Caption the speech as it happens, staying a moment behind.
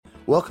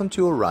Welcome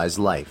to Arise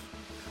Life,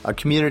 a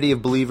community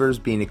of believers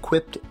being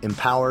equipped,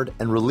 empowered,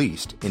 and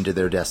released into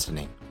their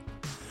destiny.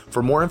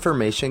 For more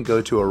information,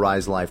 go to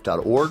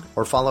ariselife.org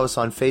or follow us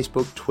on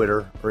Facebook,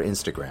 Twitter, or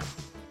Instagram.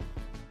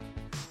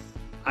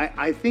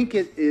 I think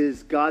it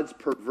is God's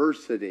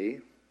perversity.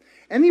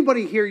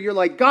 Anybody here, you're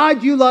like,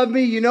 God, you love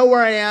me, you know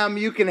where I am,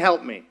 you can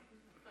help me.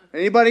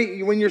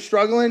 Anybody, when you're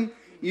struggling,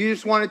 you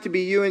just want it to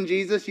be you and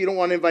Jesus? You don't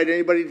want to invite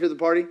anybody to the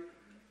party?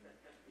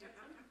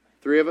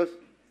 3 of us?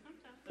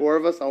 4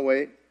 of us? I'll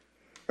wait.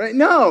 Right?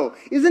 No.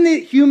 Isn't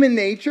it human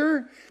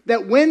nature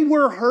that when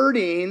we're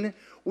hurting,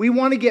 we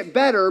want to get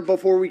better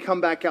before we come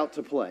back out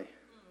to play?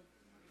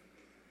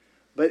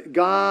 But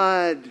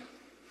God,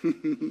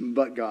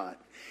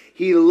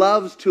 He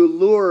loves to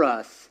lure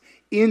us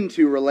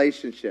into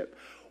relationship.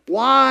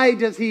 Why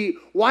didn't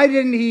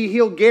He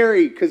heal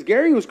Gary? Because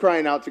Gary was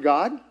crying out to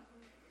God.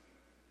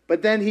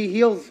 But then He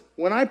heals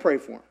when I pray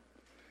for him.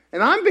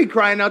 And I've been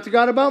crying out to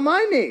God about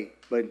my knee.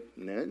 But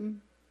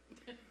nothing.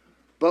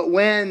 But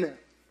when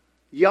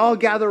y'all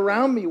gather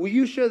around me, will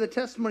you share the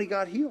testimony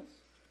God heals?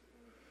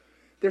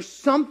 There's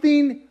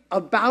something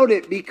about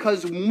it,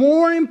 because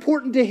more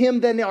important to Him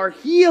than our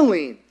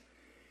healing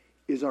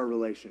is our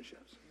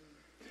relationships.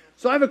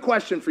 So I have a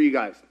question for you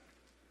guys.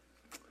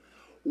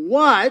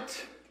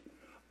 What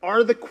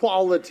are the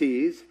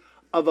qualities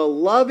of a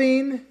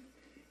loving,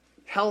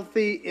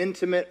 healthy,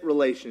 intimate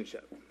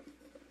relationship?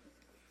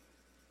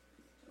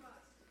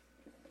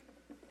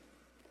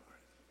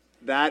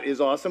 That is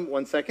awesome.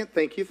 1 second.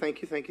 Thank you.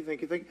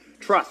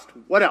 Trust.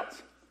 What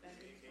else?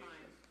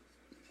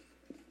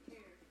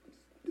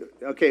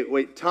 Okay,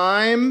 wait.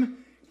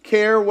 Time,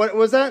 care. What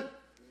was that?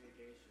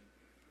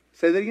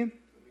 Say that again.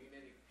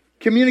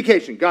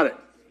 Communication. Got it.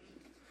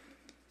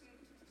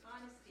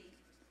 Honesty.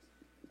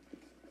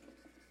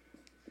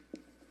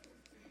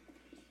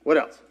 What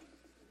else?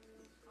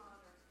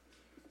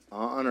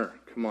 Honor.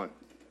 Come on.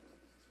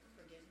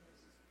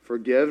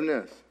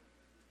 Forgiveness.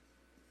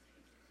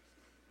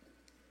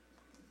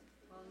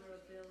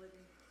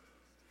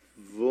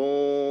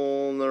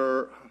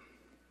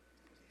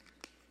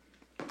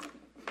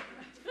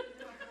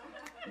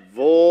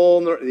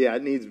 Yeah,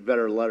 it needs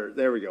better letters.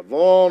 There we go.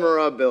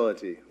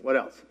 Vulnerability. What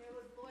else?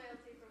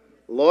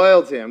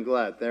 Loyalty. I'm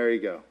glad. There you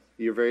go.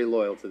 You're very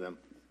loyal to them.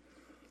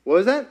 What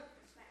was that?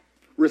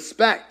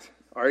 Respect.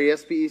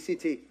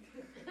 R-E-S-P-E-C-T.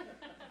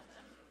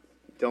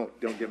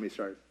 Don't get me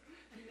started.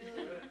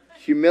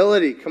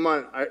 Humility. Come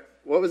on.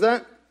 What was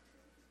that?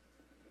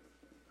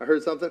 I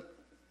heard something.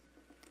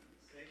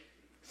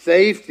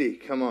 Safety.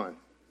 Come on.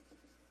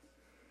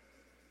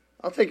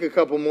 I'll take a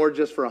couple more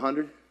just for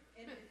 100.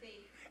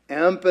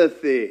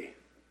 Empathy.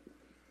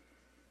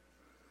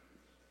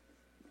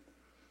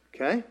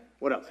 Okay.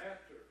 What else?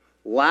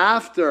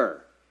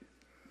 Laughter.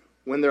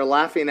 When they're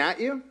laughing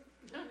at you?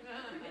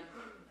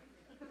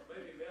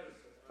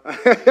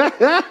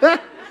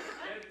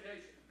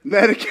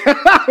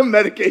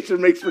 Medication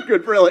makes for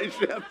good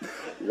relationship.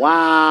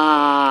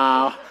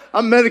 Wow.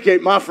 I'm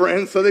medicate my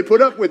friends, so they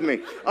put up with me.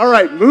 All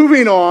right,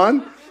 moving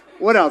on.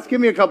 What else? Give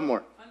me a couple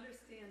more.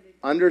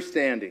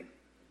 Understanding.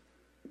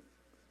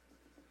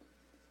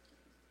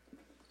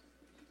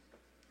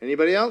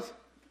 Anybody else?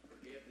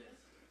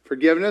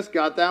 Forgiveness.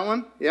 Got that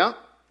one? Yeah.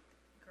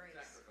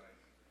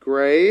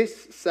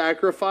 Grace.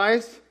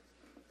 Sacrifice.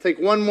 Take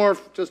one more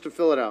just to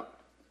fill it out.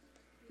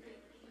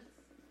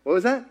 What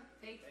was that?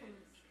 Faithfulness.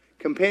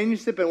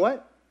 Companionship and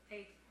what?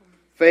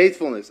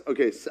 Faithfulness.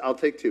 Okay, so I'll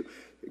take 2.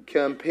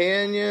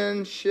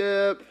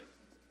 Companionship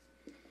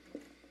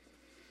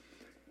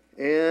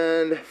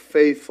and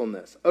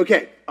faithfulness.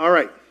 Okay, all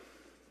right.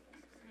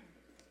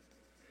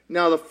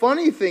 Now, the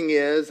funny thing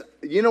is,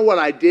 you know what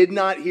I did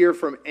not hear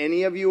from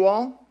any of you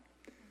all?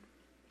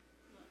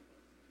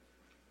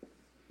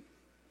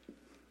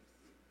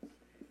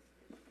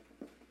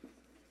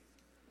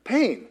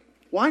 Pain.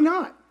 Why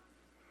not?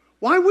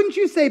 Why wouldn't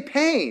you say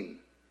pain?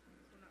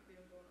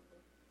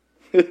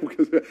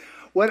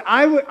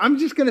 I'm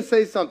just going to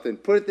say something.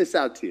 Put this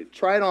out to you.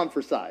 Try it on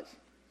for size.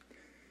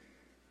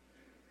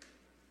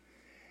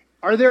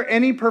 Are there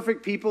any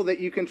perfect people that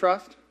you can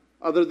trust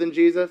other than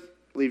Jesus?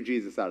 Leave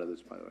Jesus out of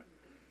this, by the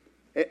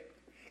way.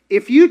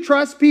 If you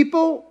trust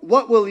people,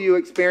 what will you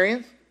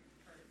experience?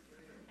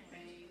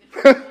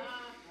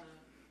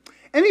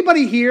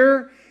 Anybody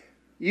here,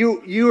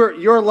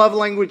 your love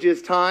language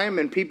is time,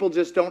 and people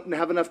just don't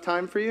have enough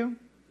time for you?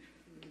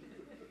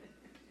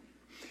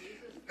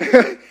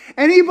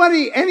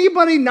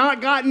 Anybody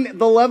not gotten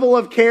the level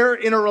of care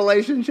in a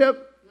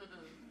relationship?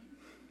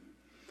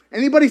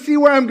 Anybody see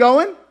where I'm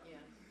going? Yeah.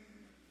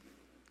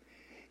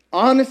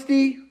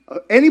 Honesty.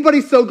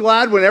 Anybody so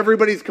glad when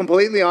everybody's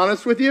completely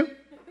honest with you?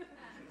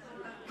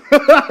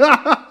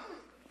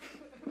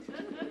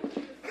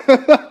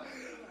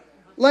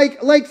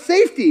 Like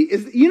safety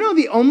is,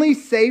 the only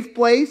safe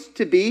place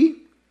to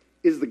be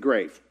is the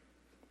grave.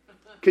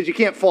 Because you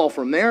can't fall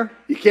from there.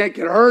 You can't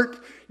get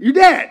hurt. You're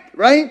dead,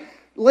 right?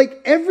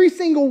 Like every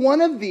single one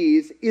of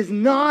these is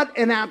not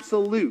an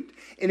absolute.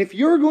 And if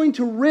you're going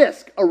to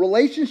risk a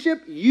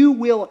relationship, you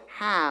will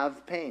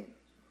have pain.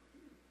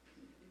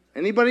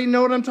 Anybody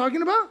know what I'm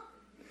talking about?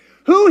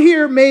 Who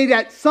here made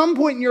at some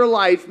point in your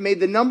life, made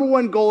the number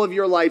one goal of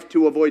your life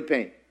to avoid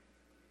pain?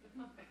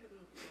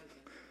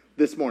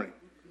 This morning.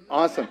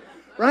 Awesome.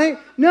 Right?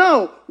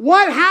 No.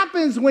 What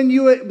happens when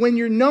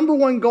your number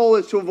one goal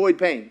is to avoid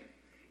pain?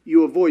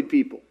 You avoid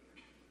people.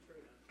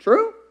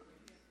 True?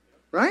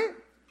 Right?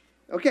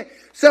 Okay.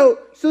 So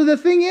the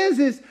thing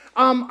is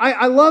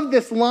I love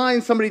this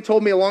line somebody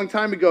told me a long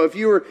time ago. If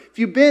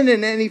you've been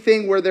in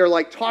anything where they're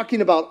like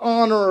talking about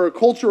honor or a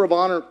culture of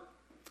honor,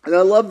 and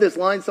I love this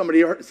line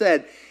somebody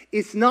said,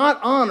 it's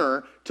not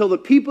honor till the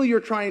people you're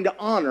trying to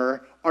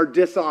honor are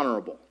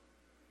dishonorable.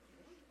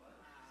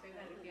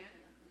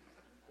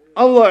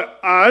 Oh, look,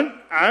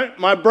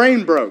 my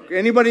brain broke.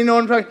 Anybody know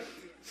what I'm talking?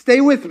 Stay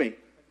with me.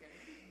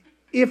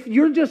 If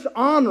you're just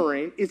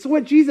honoring, it's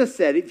what Jesus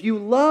said. If you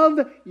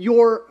love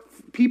your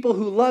people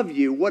who love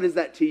you, what is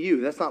that to you?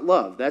 That's not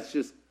love. That's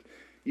just,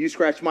 you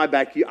scratch my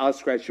back, I'll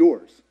scratch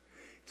yours.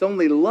 It's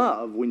only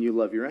love when you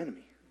love your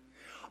enemy.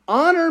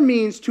 Honor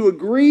means to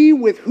agree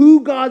with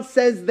who God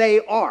says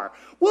they are.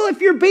 Well, if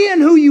you're being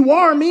who you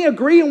are, me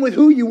agreeing with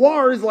who you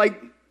are is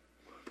like,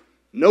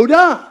 no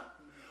duh.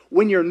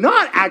 When you're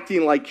not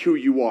acting like who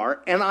you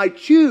are, and I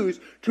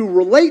choose to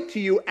relate to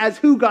you as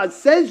who God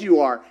says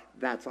you are,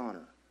 that's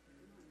honor.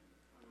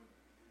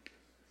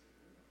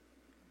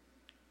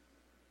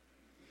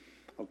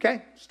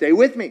 Okay, stay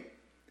with me.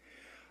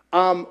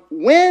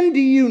 When do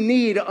you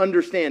need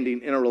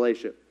understanding in a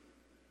relationship?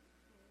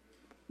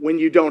 When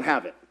you don't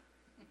have it.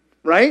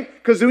 Right?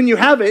 Because when you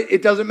have it,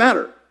 it doesn't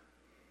matter.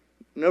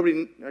 Are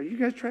you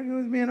guys tracking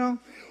with me at all?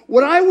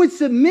 What I would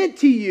submit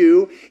to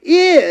you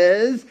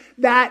is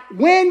that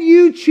when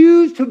you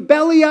choose to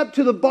belly up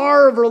to the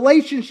bar of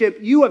relationship,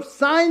 you have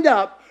signed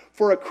up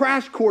for a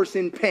crash course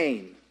in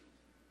pain.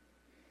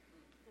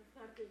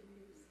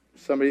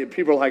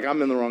 People are like,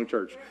 I'm in the wrong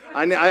church.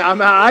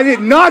 I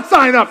did not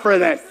sign up for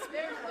this.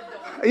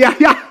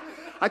 Yeah.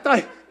 I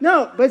thought,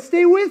 no, but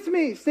stay with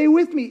me. Stay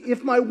with me.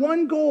 If my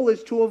one goal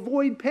is to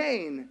avoid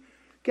pain,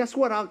 guess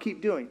what I'll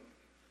keep doing?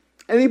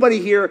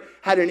 Anybody here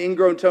had an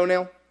ingrown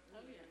toenail?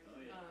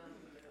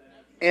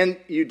 And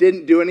you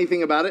didn't do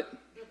anything about it?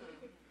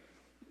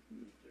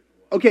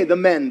 Okay, the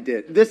men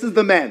did. This is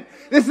the men.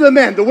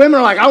 The women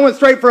are like, I went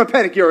straight for a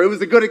pedicure. It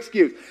was a good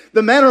excuse.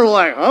 The men are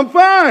like, I'm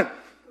fine.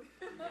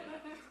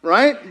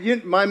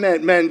 Right? My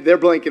men, they're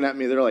blinking at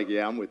me. They're like,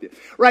 yeah, I'm with you.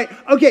 Right?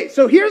 Okay,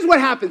 so here's what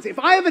happens. If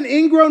I have an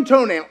ingrown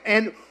toenail,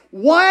 and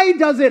why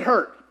does it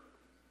hurt?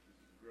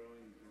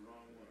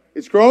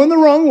 It's growing the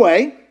wrong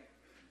way,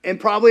 and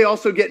probably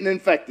also getting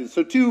infected.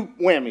 So 2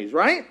 whammies,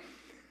 right?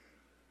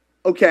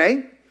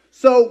 Okay,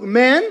 so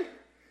men,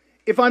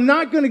 if I'm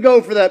not going to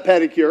go for that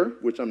pedicure,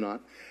 which I'm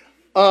not,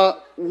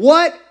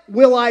 what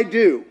will I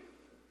do?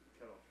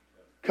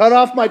 Cut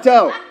off my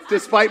toe,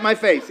 despite my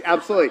face.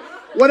 Absolutely.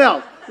 What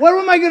else? What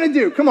am I going to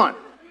do? Come on.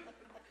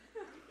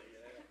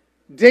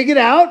 Dig it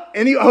out?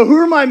 Who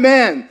are my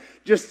men?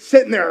 Just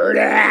sitting there.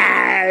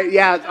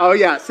 Yeah. Oh,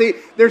 yeah. See,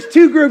 there's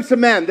 2 groups of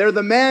men. They're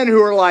the men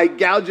who are like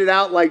gouge it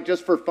out like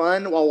just for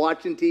fun while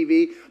watching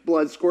TV,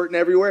 blood squirting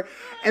everywhere.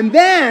 And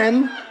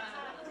then,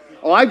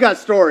 I've got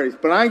stories,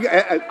 but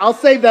I'll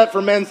save that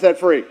for Men Set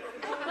Free.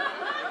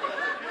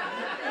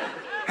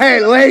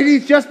 Hey,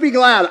 ladies, just be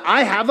glad.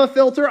 I have a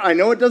filter. I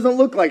know it doesn't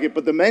look like it,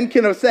 but the men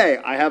can say,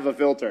 I have a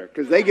filter,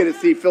 because they get to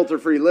see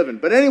filter-free living.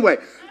 But anyway,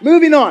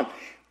 moving on.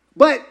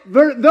 But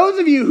for those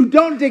of you who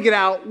don't dig it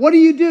out, what do?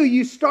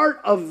 You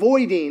start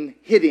avoiding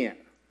hitting it.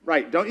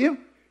 Right, don't you?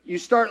 You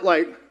start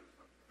like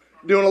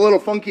doing a little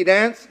funky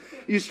dance.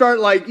 You start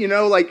like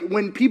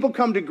when people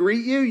come to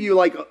greet you, you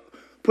like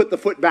put the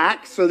foot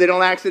back so they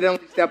don't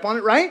accidentally step on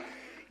it, right?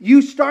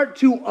 You start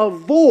to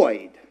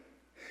avoid.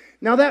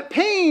 Now that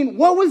pain,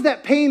 what was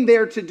that pain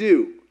there to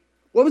do?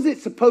 What was it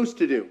supposed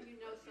to do?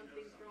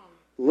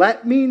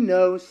 Let me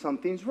know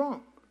something's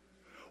wrong.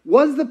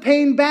 Was the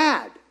pain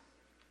bad?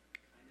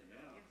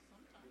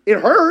 It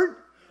hurt,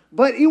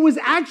 but it was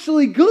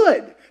actually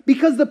good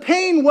because the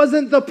pain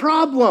wasn't the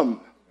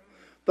problem.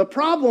 The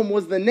problem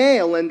was the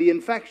nail and the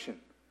infection.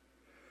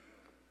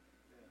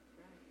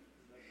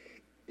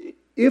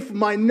 If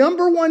my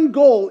number one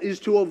goal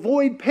is to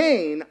avoid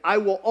pain, I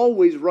will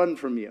always run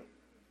from you.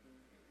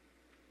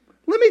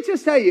 Let me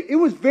just tell you, it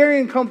was very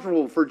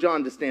uncomfortable for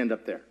John to stand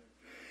up there.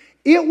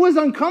 It was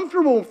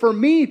uncomfortable for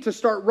me to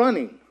start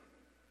running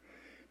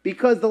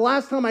because the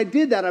last time I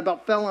did that, I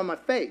about fell on my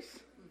face.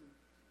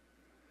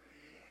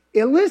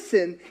 And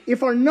listen,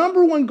 if our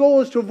number one goal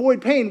is to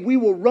avoid pain, we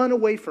will run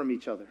away from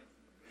each other.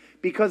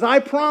 Because I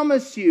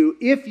promise you,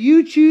 if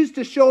you choose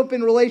to show up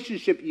in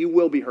relationship, you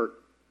will be hurt.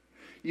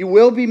 You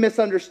will be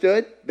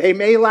misunderstood. They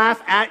may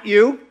laugh at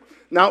you,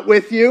 not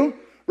with you,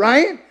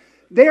 right?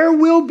 There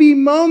will be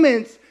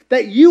moments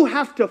that you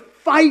have to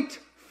fight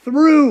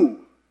through.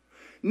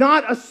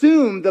 Not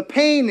assume the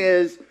pain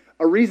is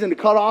a reason to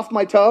cut off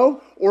my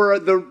toe or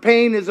the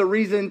pain is a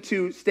reason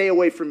to stay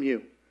away from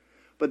you.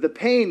 But the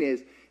pain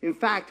is, in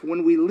fact,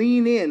 when we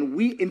lean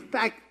in,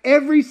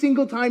 every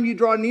single time you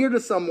draw near to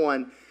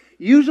someone,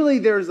 usually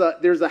there's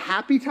a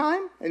happy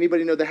time.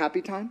 Anybody know the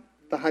happy time?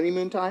 The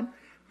honeymoon time?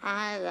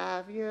 I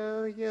love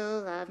you, you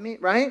love me,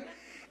 right?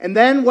 And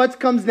then what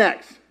comes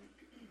next?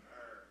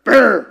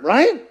 Brr,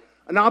 right?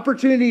 An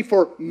opportunity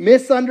for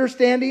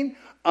misunderstanding,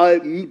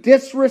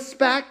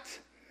 disrespect,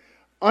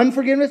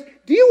 unforgiveness.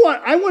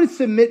 I want to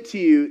submit to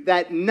you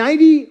that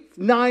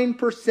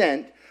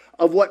 99%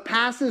 of what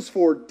passes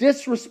for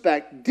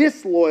disrespect,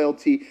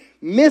 disloyalty,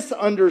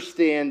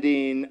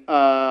 misunderstanding,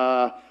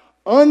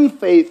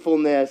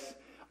 unfaithfulness,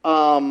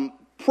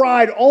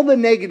 pride, all the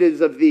negatives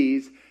of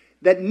these,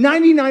 that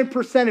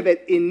 99% of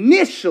it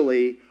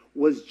initially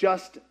was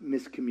just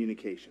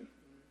miscommunication.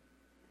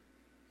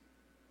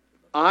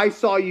 I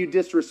saw you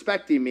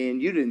disrespecting me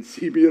and you didn't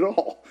see me at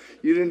all.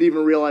 You didn't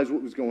even realize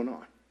what was going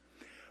on.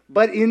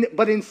 But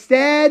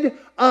instead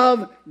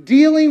of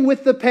dealing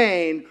with the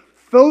pain,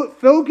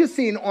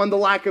 focusing on the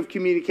lack of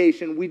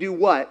communication, we do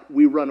what?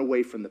 We run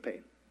away from the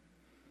pain.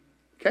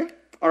 Okay?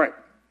 All right.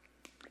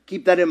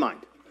 Keep that in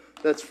mind.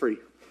 That's free.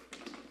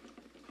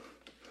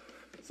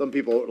 Some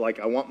people are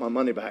like, I want my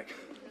money back.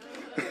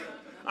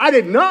 I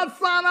did not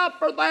sign up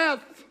for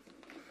that.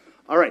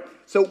 All right.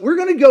 So we're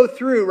going to go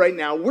through right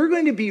now. We're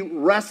going to be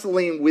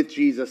wrestling with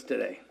Jesus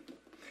today.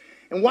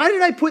 And why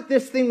did I put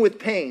this thing with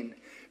pain?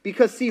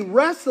 Because, see,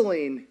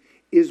 wrestling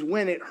is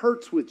when it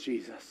hurts with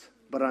Jesus,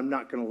 but I'm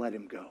not going to let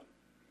him go.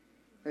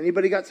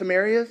 Anybody got some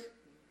areas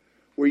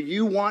where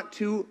you want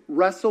to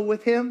wrestle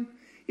with him?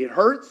 It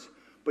hurts,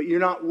 but you're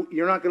not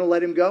going to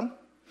let him go?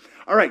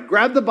 All right,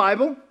 grab the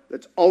Bible.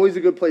 That's always a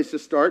good place to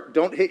start.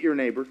 Don't hit your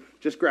neighbor.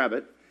 Just grab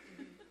it.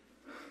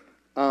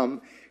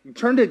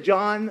 Turn to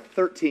John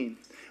 13.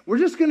 We're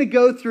just going to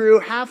go through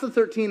half of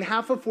 13,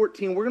 half of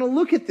 14. We're going to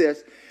look at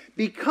this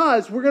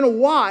because we're going to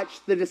watch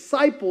the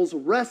disciples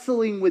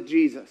wrestling with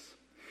Jesus.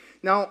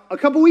 Now, a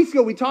couple weeks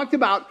ago, we talked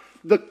about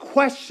the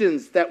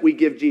questions that we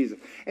give Jesus.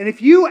 And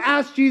if you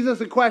ask Jesus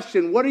a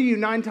question, what are you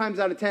 9 times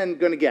out of 10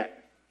 going to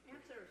get?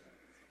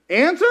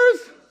 Answers?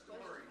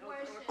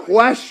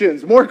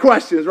 Questions. More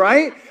questions,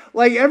 right?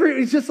 Like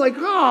it's just like,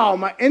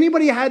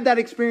 anybody had that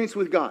experience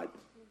with God?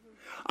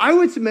 I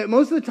would submit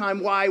most of the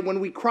time why when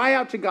we cry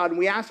out to God and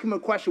we ask him a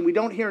question, we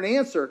don't hear an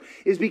answer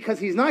is because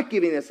he's not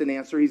giving us an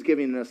answer, he's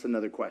giving us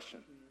another question.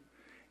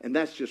 And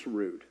that's just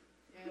rude.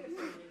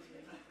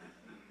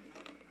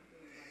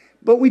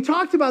 But we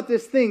talked about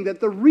this thing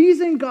that the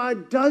reason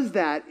God does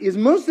that is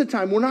most of the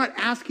time we're not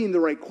asking the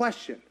right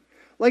question.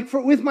 Like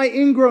with my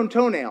ingrown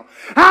toenail.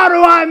 How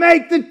do I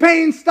make the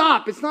pain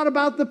stop? It's not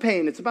about the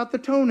pain, it's about the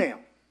toenail.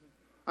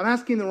 I'm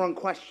asking the wrong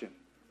question,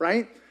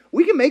 right?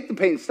 We can make the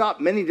pain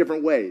stop many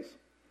different ways.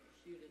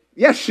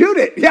 Yeah, shoot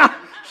it. Yeah,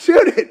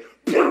 shoot it.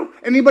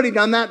 Anybody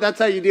done that? That's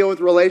how you deal with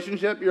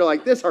relationship? You're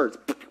like, this hurts.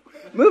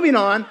 Moving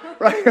on,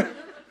 right?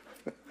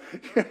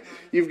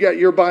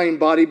 You're buying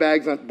body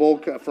bags on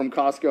bulk from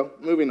Costco.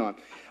 Moving on.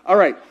 All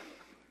right.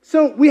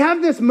 So we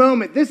have this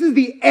moment. This is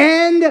the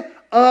end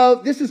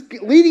of, this is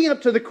leading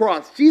up to the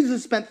cross.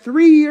 Jesus spent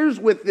 3 years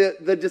with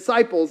the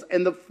disciples,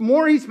 and the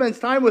more he spends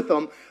time with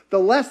them, the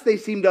less they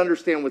seem to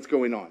understand what's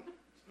going on.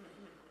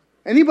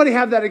 Anybody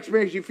have that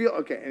experience? You feel,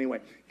 okay,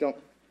 anyway, don't.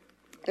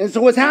 And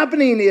so what's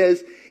happening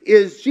is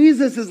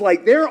Jesus is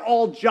like, they're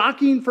all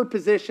jockeying for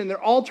position.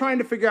 They're all trying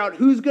to figure out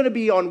who's going to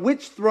be on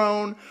which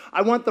throne.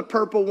 I want the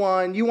purple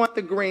one. You want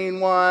the green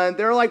one.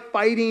 They're like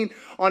fighting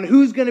on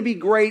who's going to be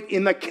great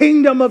in the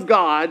kingdom of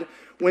God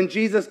when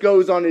Jesus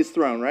goes on his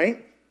throne,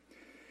 right?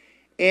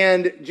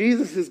 And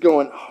Jesus is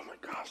going, oh my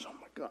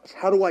gosh,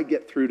 how do I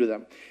get through to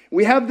them?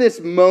 We have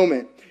this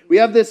moment.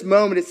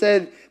 It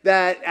said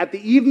that at the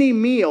evening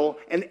meal,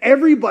 and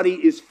everybody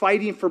is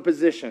fighting for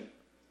position.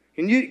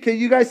 Can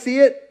you guys see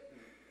it?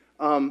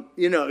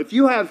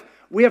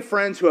 We have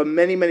friends who have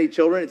many, many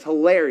children. It's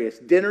hilarious.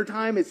 Dinner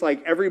time, it's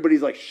like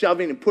everybody's like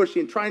shoving and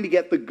pushing, trying to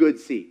get the good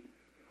seat.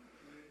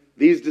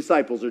 These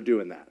disciples are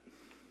doing that.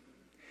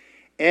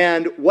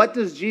 And what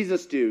does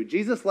Jesus do?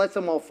 Jesus lets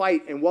them all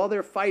fight, and while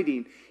they're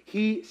fighting,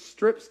 he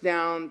strips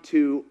down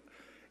to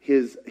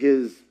his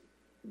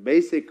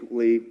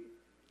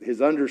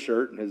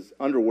undershirt and his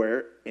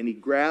underwear, and he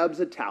grabs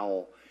a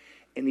towel,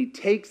 and he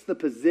takes the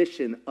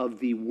position of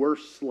the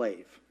worst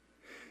slave.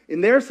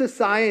 In their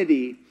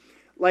society,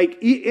 like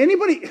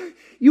anybody,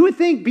 you would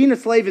think being a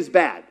slave is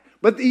bad.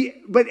 But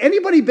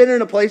anybody been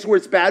in a place where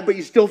it's bad, but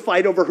you still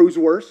fight over who's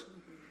worse?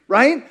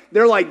 Right?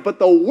 They're like, but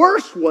the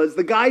worst was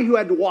the guy who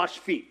had to wash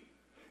feet.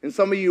 And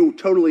some of you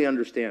totally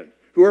understand.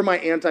 Who are my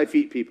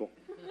anti-feet people?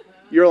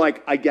 You're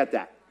like, I get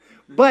that.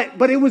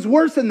 But it was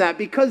worse than that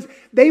because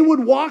they would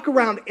walk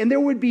around and there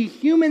would be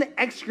human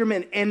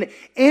excrement and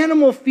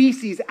animal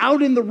feces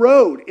out in the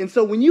road. And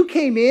so when you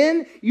came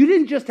in, you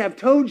didn't just have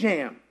toe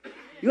jam.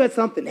 You had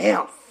something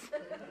else.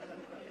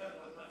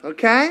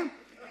 Okay?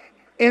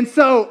 And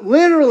so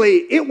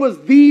literally it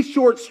was the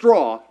short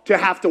straw to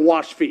have to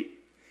wash feet.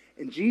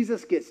 And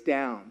Jesus gets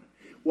down.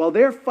 While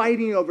they're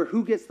fighting over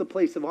who gets the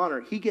place of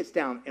honor, he gets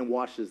down and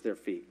washes their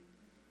feet.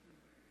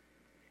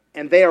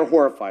 And they are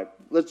horrified.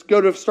 Let's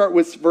start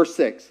with verse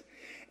 6.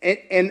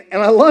 And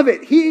I love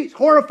it. He's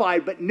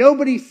horrified, but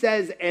nobody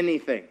says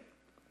anything.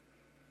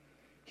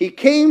 He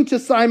came to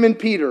Simon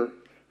Peter,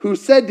 who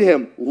said to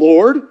him,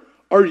 Lord,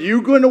 Are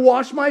you going to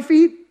wash my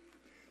feet?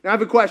 Now I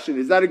have a question.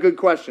 Is that a good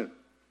question?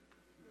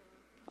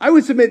 I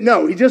would submit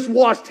no. He just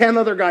washed 10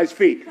 other guys'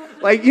 feet.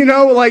 But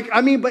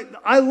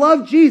I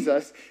love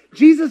Jesus.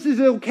 Jesus is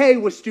okay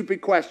with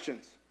stupid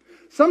questions.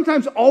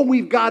 Sometimes all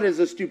we've got is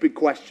a stupid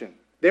question.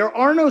 There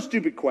are no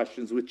stupid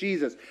questions with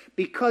Jesus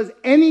because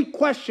any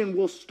question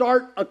will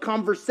start a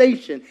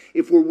conversation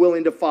if we're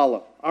willing to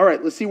follow. All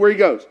right, let's see where he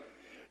goes.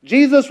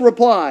 Jesus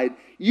replied,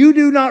 "You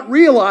do not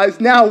realize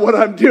now what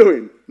I'm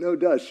doing." No,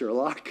 does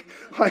Sherlock.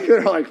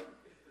 They're like,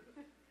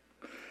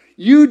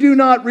 "You do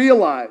not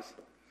realize,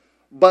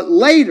 but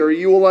later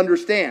you will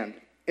understand."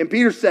 And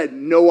Peter said,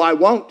 "No, I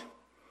won't."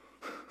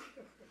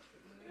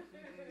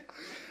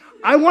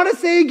 I want to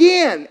say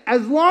again,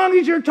 as long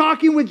as you're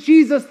talking with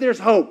Jesus, there's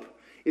hope.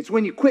 It's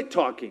when you quit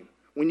talking,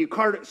 when you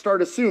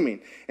start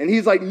assuming. And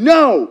he's like,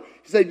 "No."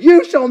 He said,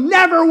 "You shall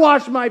never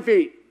wash my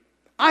feet.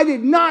 I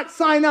did not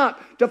sign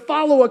up to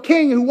follow a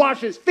king who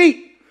washes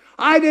feet.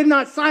 I did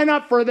not sign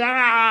up for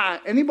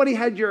that." Anybody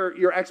had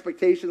your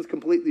expectations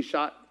completely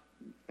shot?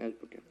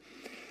 Okay.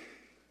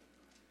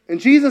 And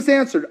Jesus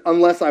answered,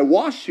 "Unless I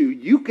wash you,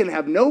 you can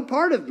have no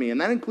part of me."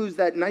 And that includes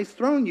that nice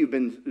throne you've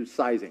been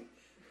sizing.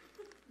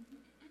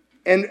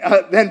 And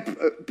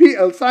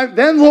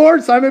then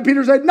Lord, Simon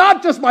Peter said,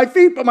 "Not just my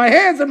feet, but my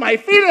hands and my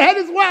feet ahead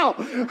as well."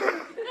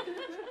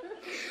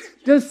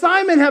 Does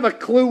Simon have a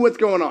clue what's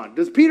going on?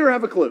 Does Peter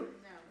have a clue?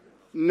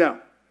 No.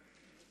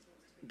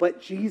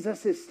 But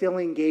Jesus is still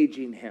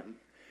engaging him.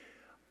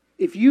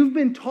 If you've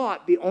been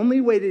taught the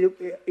only way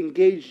to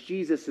engage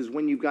Jesus is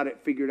when you've got it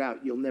figured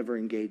out, you'll never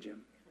engage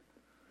him.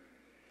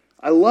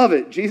 I love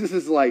it. Jesus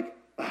is like,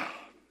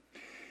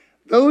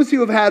 "Those who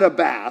have had a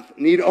bath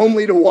need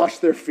only to wash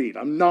their feet."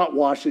 I'm not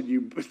washing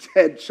you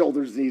head,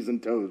 shoulders, knees,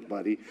 and toes,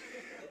 buddy.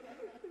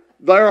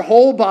 "Their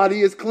whole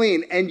body is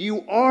clean, and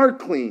you are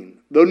clean,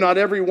 though not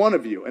every one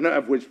of you." And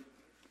of which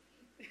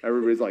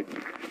everybody's like,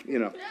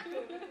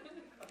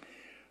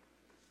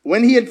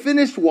 When he had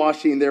finished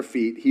washing their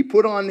feet, he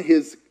put on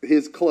his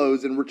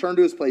clothes and returned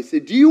to his place. He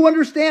said, "Do you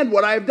understand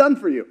what I have done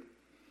for you?"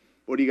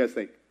 What do you guys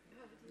think?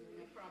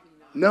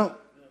 No.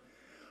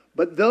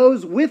 But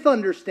those with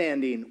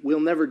understanding will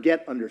never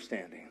get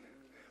understanding.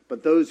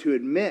 But those who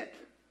admit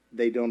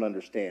they don't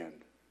understand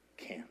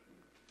can.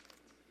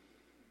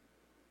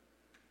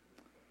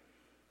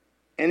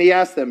 And he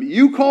asked them,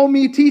 "You call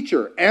me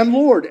teacher and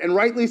Lord, and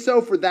rightly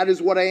so, for that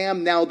is what I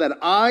am. Now that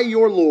I,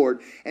 your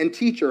Lord and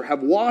teacher,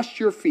 have washed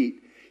your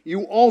feet,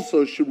 you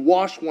also should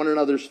wash one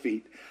another's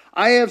feet.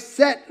 I have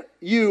set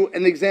you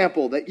an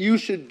example that you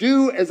should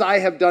do as I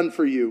have done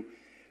for you.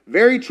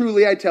 Very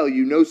truly I tell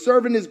you, no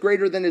servant is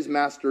greater than his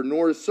master,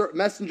 nor is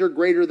messenger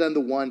greater than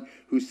the one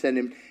who sent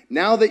him.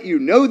 Now that you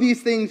know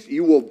these things,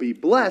 you will be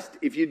blessed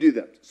if you do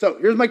them." So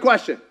here's my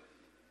question.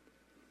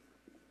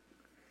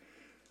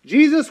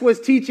 Jesus was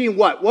teaching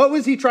what? What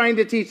was he trying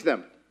to teach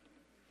them?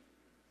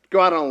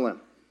 Go out on a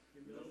limb.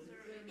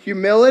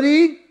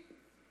 Humility.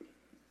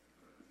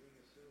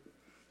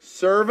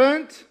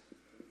 Servant.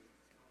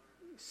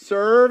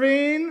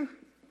 Serving.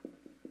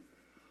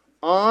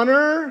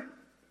 Honor.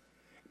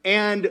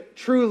 And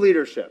true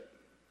leadership.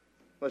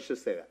 Let's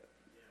just say that.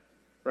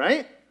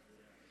 Right?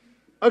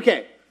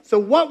 Okay, so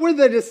what were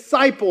the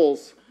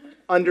disciples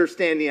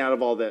understanding out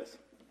of all this?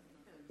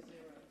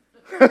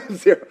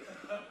 Zero.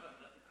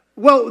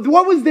 Well,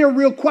 what was their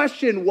real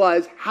question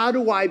was, how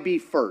do I be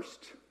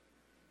first?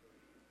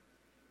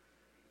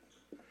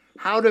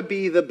 How to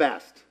be the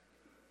best.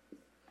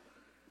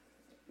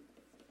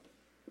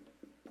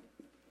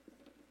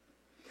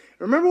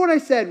 Remember what I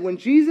said, when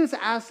Jesus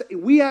asks,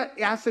 we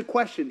ask a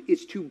question,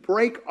 it's to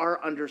break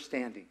our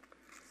understanding.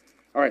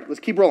 All right, let's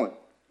keep rolling.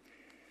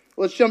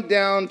 Let's go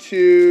down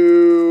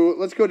to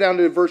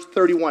verse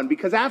 31,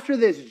 because after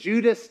this,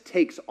 Judas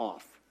takes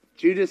off.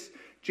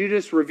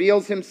 Judas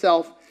reveals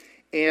himself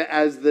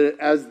as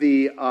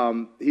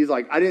he's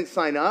like, "I didn't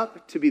sign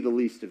up to be the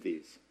least of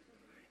these."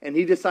 And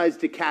he decides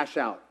to cash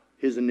out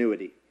his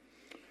annuity.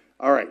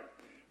 All right.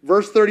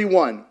 Verse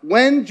 31,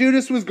 when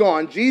Judas was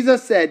gone,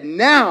 Jesus said,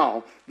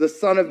 "Now the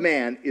Son of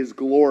Man is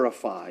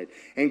glorified,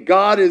 and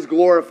God is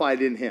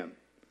glorified in him."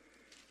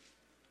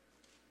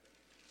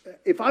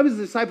 If I was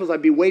the disciples,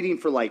 I'd be waiting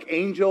for like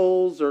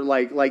angels or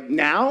like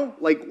now?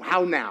 Like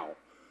how now?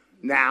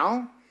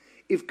 Now?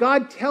 If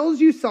God tells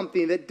you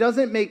something that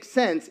doesn't make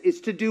sense, it's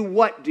to do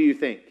what, do you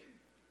think?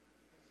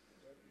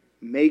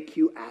 Make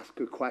you ask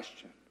a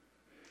question.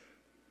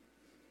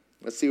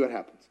 Let's see what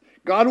happens.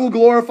 God will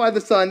glorify the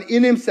Son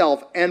in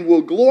himself and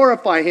will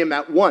glorify him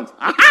at once.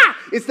 Aha!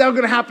 It's now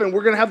going to happen.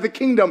 We're going to have the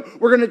kingdom.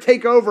 We're going to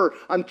take over.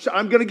 I'm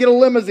going to get a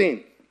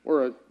limousine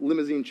or a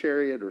limousine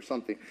chariot or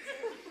something.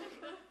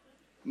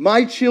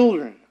 "My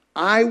children,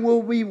 I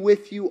will be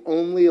with you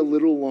only a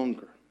little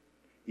longer.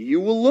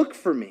 You will look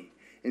for me.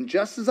 And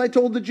just as I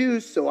told the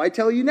Jews, so I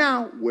tell you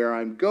now, where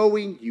I'm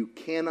going, you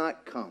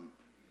cannot come."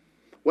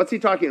 What's he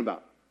talking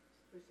about?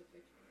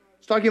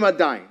 He's talking about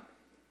dying.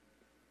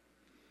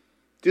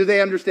 Do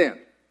they understand?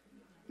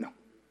 No.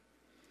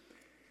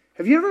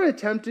 Have you ever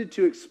attempted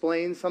to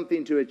explain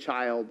something to a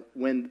child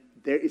when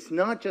it's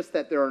not just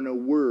that there are no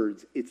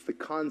words, it's the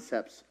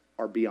concepts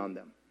are beyond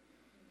them.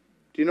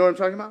 Do you know what I'm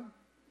talking about?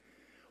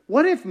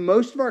 What if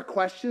most of our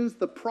questions,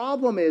 the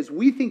problem is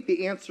we think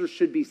the answer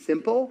should be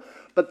simple,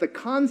 but the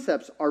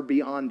concepts are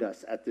beyond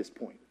us at this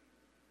point?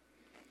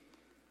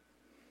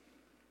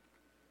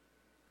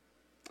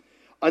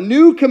 A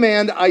new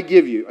command I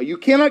give you. You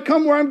cannot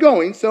come where I'm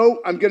going,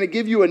 so I'm going to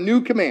give you a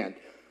new command.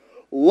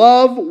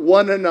 Love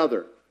one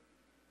another.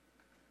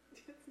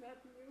 It's not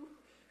new.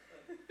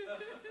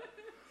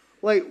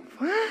 Like,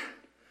 what?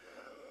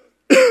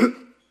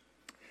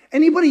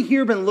 Anybody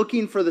here been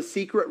looking for the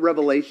secret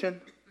revelation?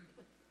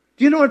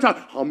 Do you know what I'm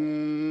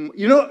talking?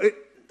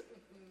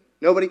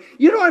 Nobody?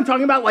 You know what I'm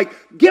talking about?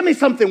 Like, give me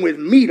something with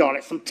meat on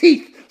it, some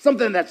teeth,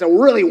 something that's a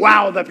really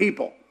wow the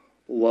people.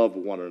 Love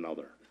one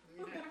another.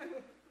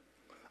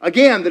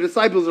 Again, the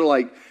disciples are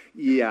like,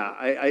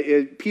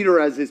 yeah, Peter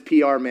as his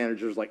PR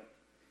manager is like,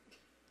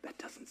 that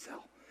doesn't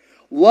sell.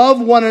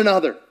 Love one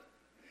another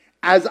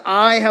as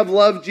I have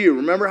loved you.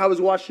 Remember how I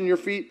was washing your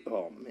feet?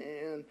 Oh,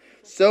 man.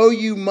 So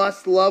you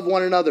must love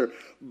one another.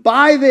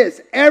 By this,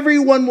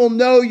 everyone will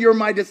know you're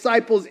my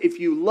disciples if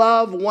you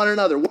love one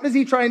another. What is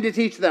he trying to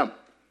teach them?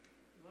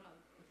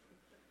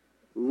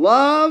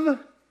 Love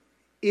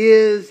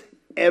is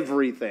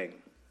everything.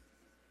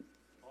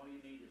 All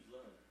you need is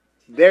love.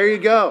 There you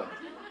go.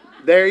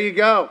 There you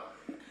go.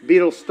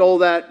 Beatles stole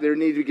that. They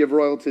need to give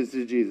royalties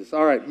to Jesus.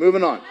 All right,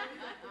 moving on.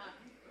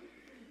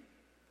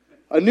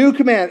 A new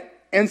command.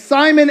 And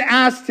Simon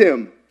asked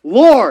him,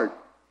 Lord,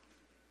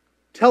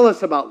 tell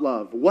us about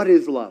love. What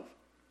is love?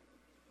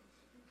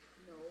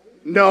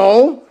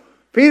 No.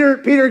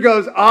 Peter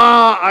goes,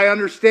 I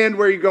understand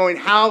where you're going.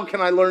 How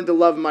can I learn to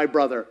love my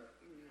brother?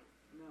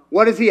 No.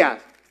 What does he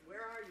ask?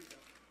 Where are you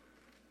going?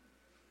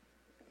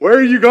 Where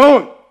are you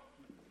going?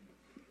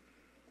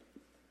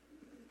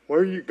 Where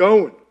are you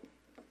going?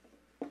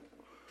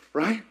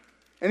 Right?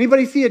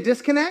 Anybody see a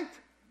disconnect?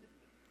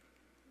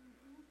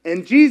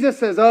 And Jesus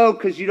says, oh,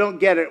 because you don't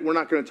get it, we're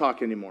not going to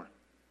talk anymore.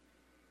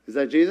 Is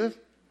that Jesus?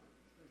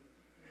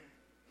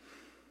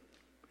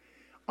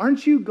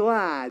 Aren't you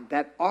glad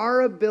that our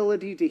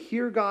ability to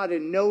hear God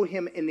and know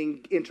Him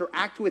and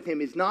interact with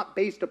Him is not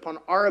based upon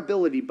our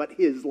ability, but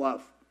His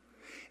love?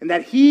 And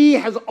that He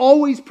has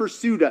always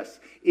pursued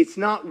us. It's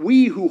not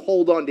we who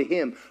hold on to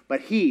Him,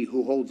 but He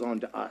who holds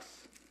on to us.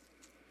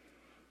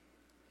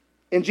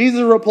 And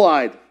Jesus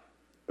replied,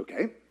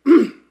 okay,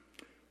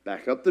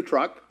 back up the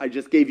truck. I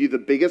just gave you the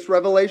biggest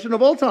revelation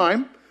of all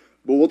time,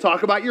 but we'll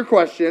talk about your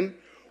question.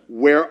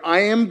 Where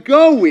I am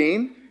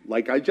going,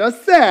 like I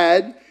just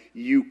said,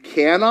 you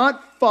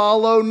cannot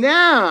follow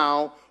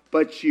now,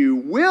 but you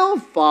will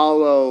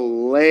follow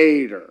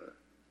later.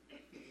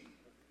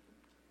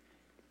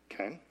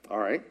 Okay, all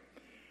right.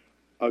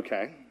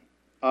 Okay.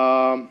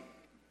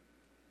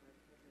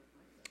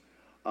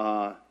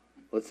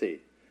 Let's see.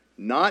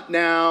 Not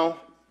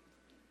now,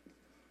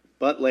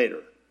 but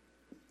later.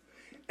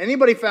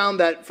 Anybody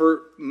found that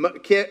for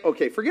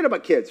okay, forget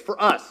about kids.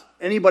 For us,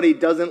 anybody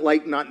doesn't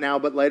like not now,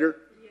 but later?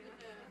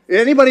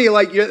 Anybody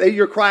like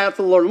you cry out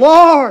to the Lord,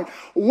 Lord,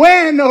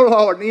 when, oh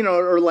Lord? You know,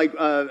 or like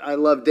I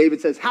love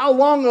David says, how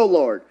long, oh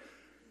Lord?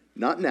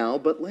 Not now,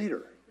 but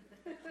later.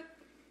 Bad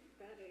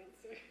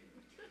answer.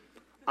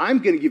 I'm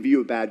going to give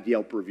you a bad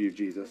Yelp review,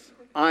 Jesus.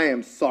 I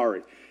am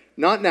sorry.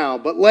 Not now,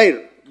 but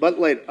later. But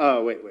later.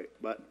 Oh, wait.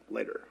 But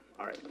later.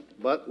 All right.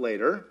 But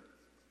later.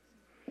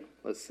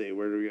 Let's see.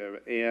 Where do we go?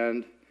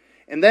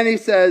 And then he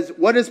says,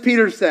 what does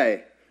Peter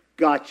say?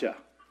 Gotcha.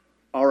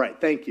 All right.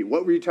 Thank you.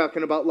 What were you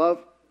talking about,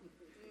 love?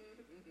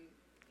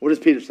 What does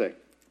Peter say?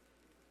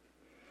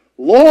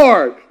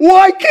 Lord,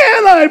 why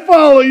can't I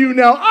follow you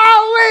now?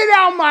 I'll lay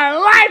down my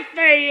life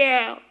for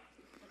you.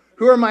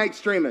 Who are my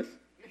extremists?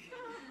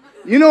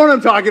 You know what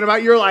I'm talking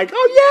about. You're like,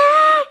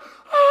 oh yeah.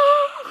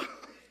 Oh.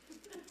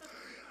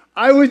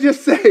 I would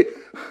just say,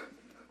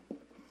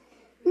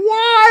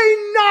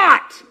 why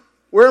not?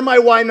 Where are my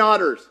why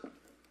notters?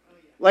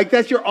 Like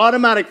that's your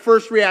automatic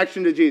first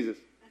reaction to Jesus.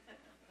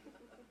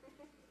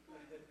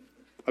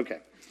 Okay.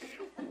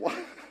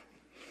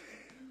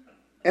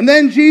 And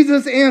then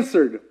Jesus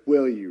answered,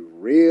 will you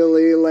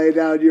really lay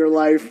down your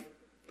life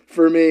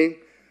for me?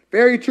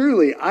 Very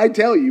truly, I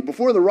tell you,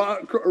 before the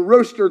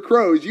rooster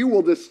crows, you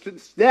will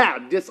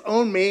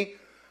disown me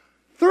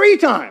 3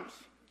 times.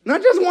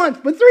 Not just once,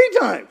 but 3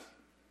 times.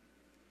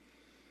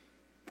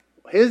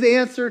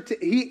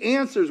 He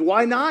answers,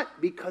 why not?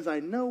 Because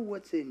I know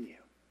what's in you.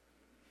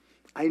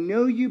 I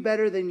know you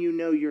better than you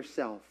know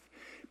yourself.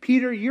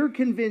 Peter, you're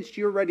convinced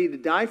you're ready to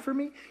die for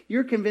me.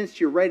 You're convinced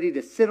you're ready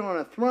to sit on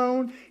a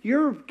throne.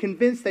 You're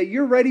convinced that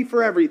you're ready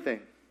for everything.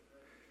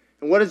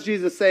 And what does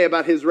Jesus say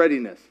about his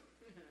readiness?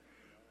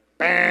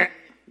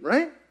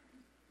 Right?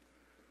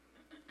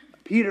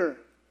 Peter,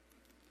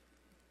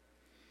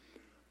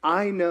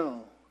 I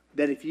know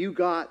that if you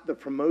got the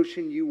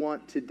promotion you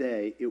want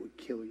today, it would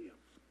kill you.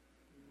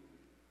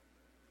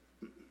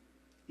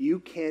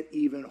 You can't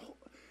even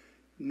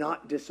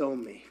not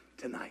disown me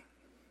tonight.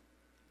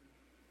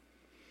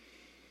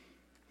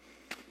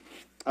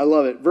 I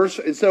love it.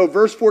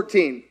 Verse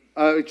 14.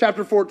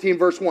 chapter 14,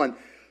 verse 1.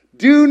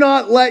 Do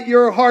not let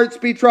your hearts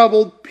be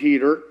troubled,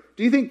 Peter.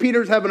 Do you think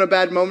Peter's having a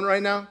bad moment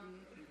right now?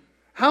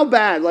 How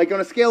bad, like on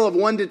a scale of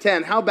 1 to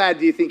 10, how bad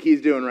do you think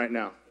he's doing right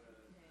now?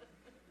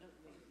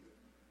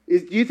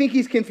 Do you think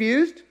he's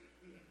confused?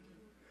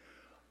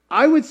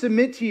 I would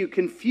submit to you,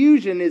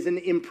 confusion is an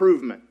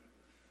improvement.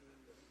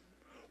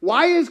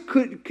 Why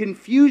could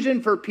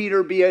confusion for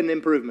Peter be an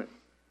improvement?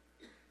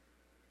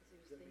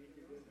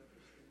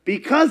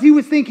 Because he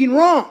was thinking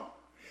wrong.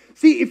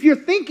 See, if you're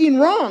thinking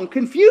wrong,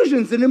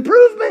 confusion's an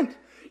improvement.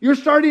 You're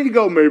starting to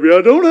go, maybe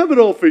I don't have it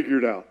all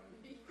figured out.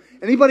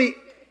 Anybody,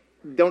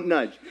 don't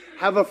nudge,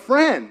 have a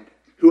friend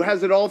who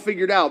has it all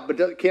figured out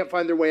but can't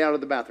find their way out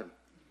of the bathroom?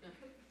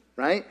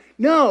 Right?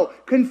 No,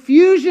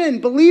 confusion,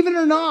 believe it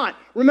or not.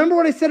 Remember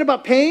what I said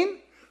about pain?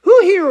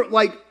 Who here,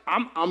 like,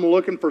 I'm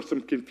looking for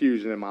some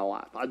confusion in my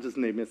life. I just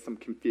need some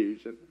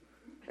confusion.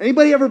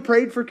 Anybody ever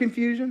prayed for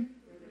confusion?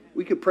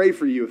 We could pray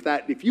for you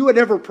if you had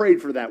ever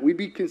prayed for that. We'd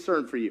be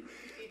concerned for you.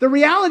 The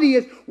reality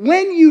is,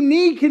 when you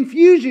need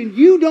confusion,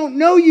 you don't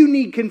know you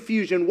need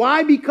confusion.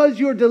 Why? Because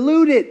you're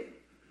deluded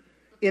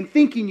in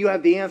thinking you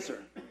have the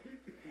answer.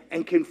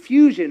 And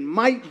confusion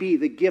might be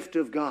the gift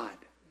of God.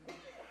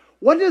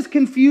 How does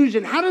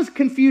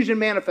confusion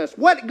manifest?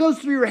 What goes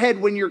through your head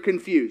when you're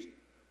confused?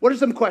 What are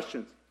some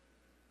questions?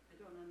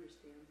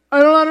 I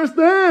don't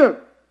understand.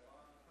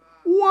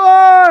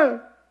 Why?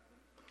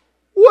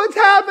 What's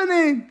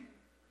happening?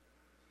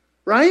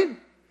 Right?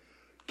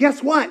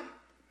 Guess what?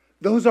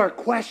 Those are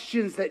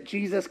questions that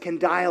Jesus can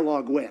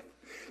dialogue with.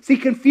 See,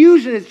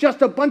 confusion is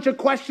just a bunch of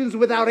questions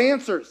without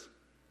answers.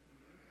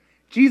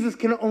 Jesus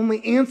can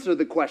only answer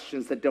the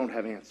questions that don't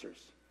have answers.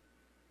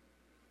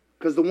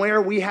 Because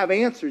where we have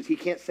answers, he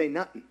can't say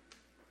nothing.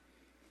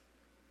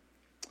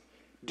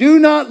 Do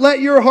not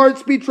let your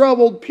hearts be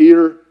troubled,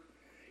 Peter.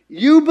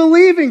 You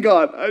believe in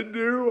God. I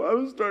do. I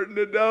was starting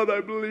to doubt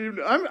I believed.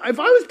 If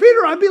I was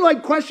Peter, I'd be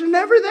like questioning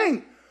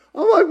everything.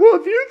 I'm like, well,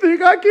 if you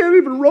think I can't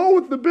even roll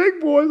with the big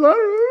boys, I don't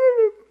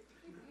know.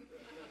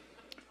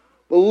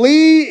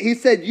 Believe, he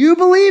said, you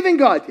believe in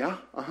God. Yeah,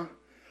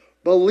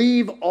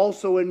 Believe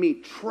also in me.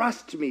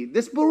 Trust me.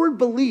 This word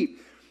believe,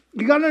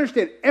 you got to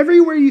understand,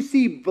 everywhere you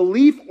see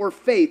belief or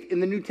faith in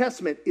the New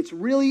Testament, it's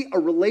really a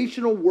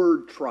relational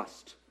word,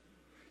 trust.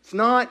 It's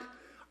not,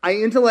 I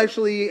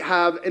intellectually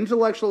have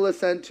intellectual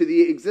assent to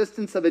the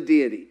existence of a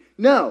deity.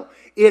 No,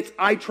 it's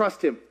I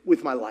trust him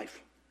with my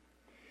life.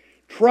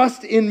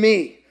 Trust in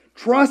me.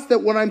 Trust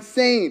that what I'm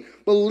saying,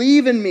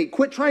 believe in me.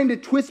 Quit trying to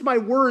twist my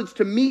words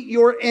to meet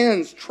your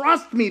ends.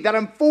 Trust me that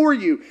I'm for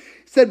you. He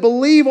said,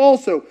 believe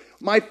also.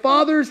 My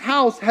Father's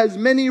house has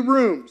many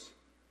rooms.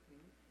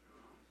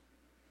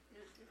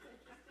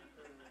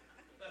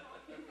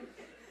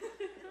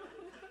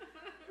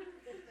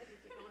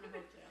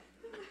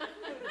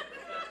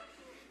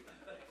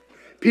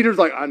 Peter's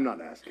like, I'm not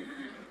asking.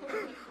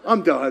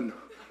 I'm done.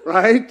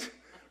 Right?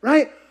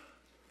 Right?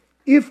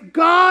 If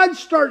God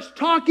starts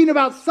talking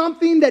about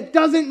something that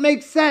doesn't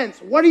make sense,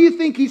 what do you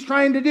think he's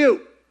trying to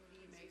do?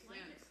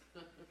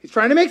 He's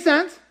trying to make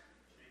sense.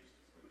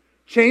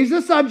 Change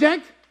the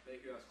subject.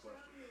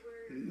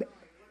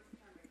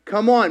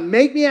 Come on,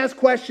 make me ask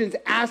questions.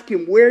 Ask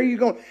him, where are you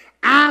going?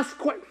 Ask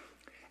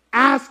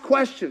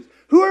questions.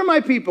 Who are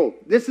my people?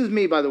 This is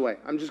me, by the way.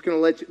 I'm just going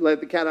to let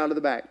the cat out of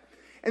the bag.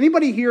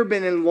 Anybody here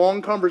been in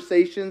long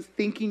conversations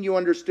thinking you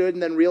understood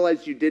and then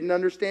realized you didn't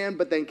understand,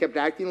 but then kept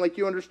acting like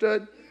you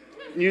understood?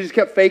 And you just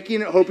kept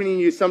faking it, hoping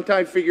you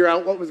sometime figure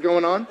out what was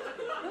going on?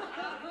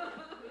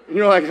 And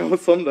you're like, oh,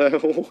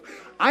 someday.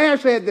 I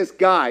actually had this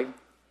guy,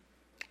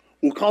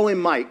 we'll call him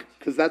Mike,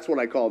 because that's what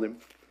I called him,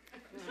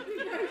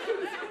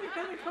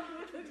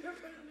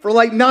 for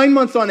like 9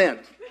 months on end.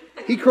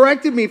 He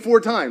corrected me 4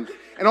 times.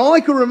 And all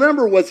I could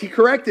remember was he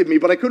corrected me,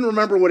 but I couldn't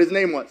remember what his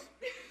name was.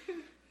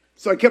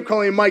 So I kept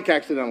calling him Mike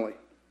accidentally.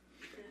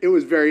 It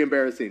was very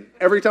embarrassing.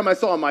 Every time I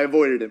saw him, I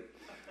avoided him.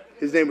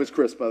 His name was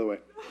Chris, by the way.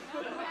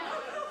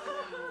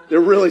 They're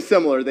really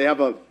similar. They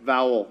have a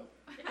vowel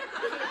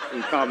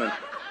in common.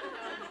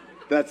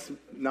 That's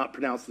not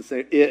pronounced the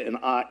same. It and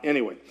I.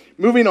 Anyway,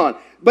 moving on.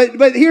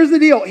 But here's the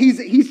deal.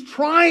 He's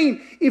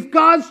trying. If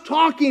God's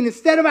talking,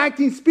 instead of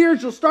acting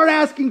spiritual, start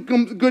asking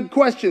good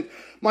questions.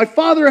 My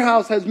Father's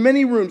house has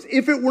many rooms.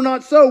 If it were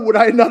not so, would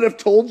I not have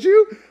told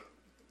you?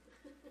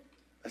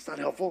 That's not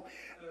helpful.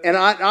 And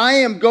I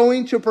am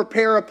going to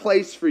prepare a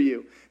place for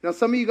you. Now,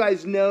 some of you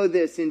guys know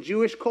this. In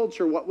Jewish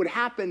culture, what would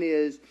happen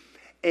is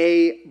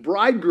a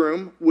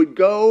bridegroom would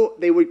go,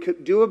 they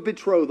would do a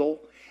betrothal,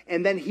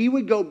 and then he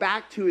would go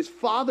back to his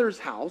father's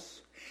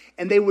house,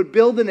 and they would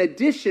build an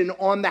addition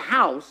on the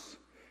house,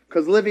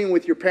 because living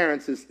with your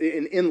parents and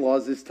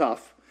in-laws is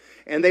tough.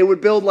 And they would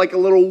build like a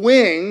little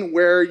wing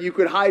where you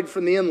could hide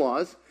from the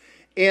in-laws.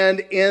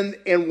 And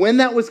when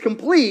that was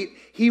complete,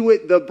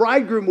 the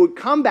bridegroom would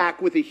come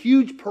back with a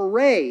huge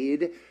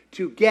parade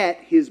to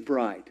get his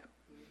bride.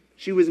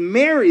 She was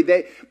married.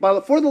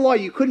 Before the law,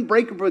 you couldn't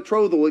break a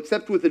betrothal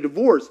except with a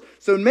divorce.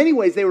 So in many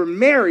ways, they were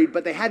married,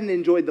 but they hadn't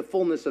enjoyed the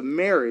fullness of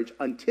marriage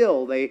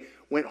until they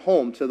went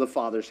home to the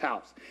Father's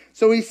house.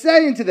 So he's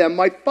saying to them,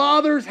 my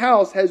Father's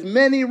house has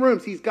many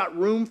rooms. He's got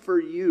room for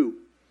you.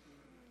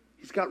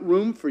 He's got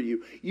room for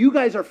you. You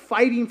guys are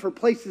fighting for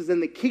places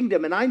in the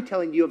kingdom, and I'm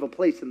telling you, you have a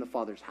place in the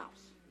Father's house.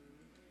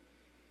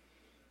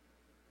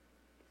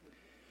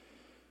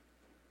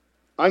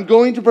 I'm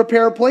going to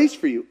prepare a place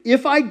for you.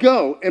 If I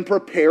go and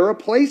prepare a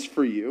place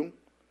for you,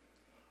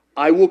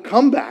 I will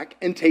come back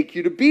and take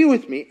you to be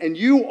with me, and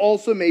you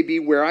also may be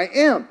where I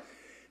am.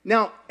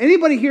 Now,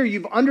 anybody here,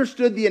 you've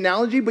understood the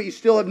analogy, but you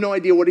still have no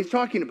idea what he's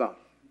talking about.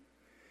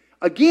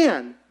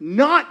 Again,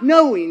 not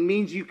knowing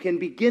means you can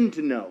begin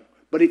to know.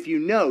 But if you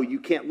know, you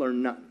can't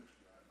learn nothing.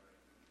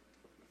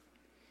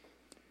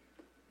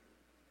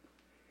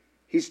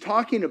 He's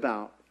talking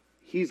about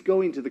he's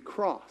going to the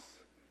cross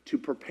to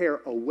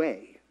prepare a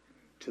way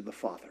to the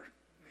Father.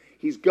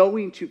 He's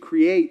going to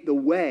create the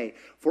way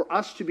for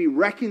us to be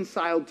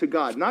reconciled to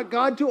God. Not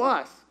God to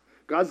us.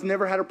 God's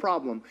never had a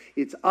problem.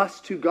 It's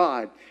us to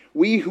God.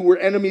 We who were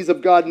enemies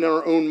of God in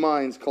our own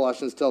minds,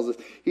 Colossians tells us.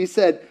 He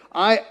said,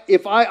 I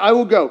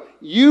will go.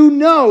 You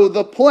know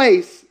the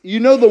place, you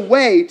know the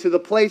way to the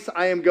place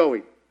I am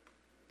going.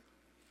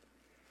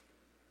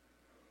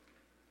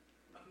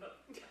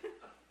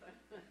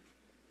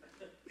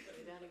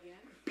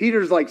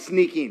 Peter's like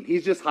sneaking.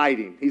 He's just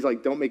hiding. He's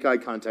like, don't make eye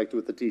contact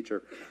with the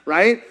teacher,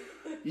 right?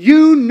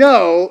 You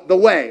know the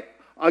way.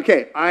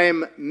 Okay,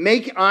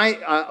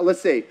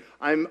 let's see.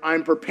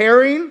 I'm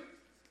preparing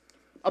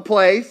a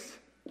place,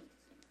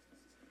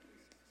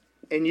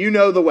 and you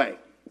know the way.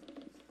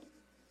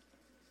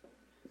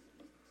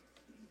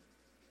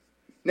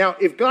 Now,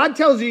 if God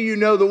tells you you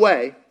know the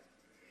way,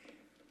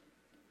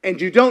 and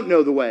you don't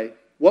know the way,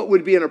 what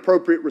would be an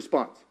appropriate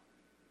response?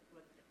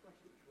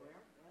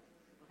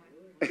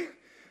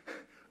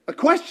 A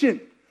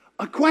question.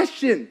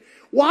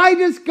 Why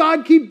does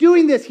God keep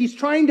doing this? He's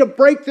trying to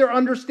break their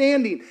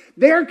understanding.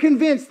 They're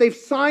convinced they've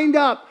signed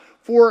up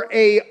for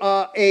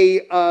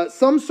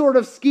some sort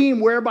of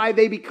scheme whereby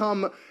they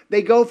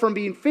go from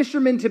being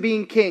fishermen to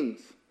being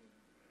kings.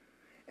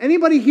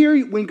 Anybody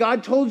here, when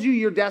God told you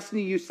your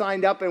destiny, you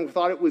signed up and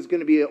thought it was going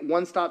to be a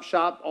one-stop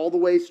shop all the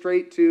way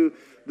straight to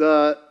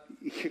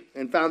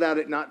and found out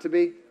it not to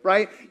be,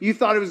 right? You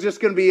thought it was just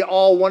going to be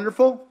all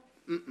wonderful?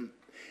 Mm-mm.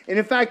 And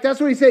in fact,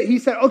 that's what he said. He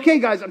said, okay,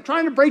 guys, I'm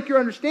trying to break your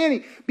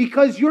understanding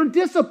because your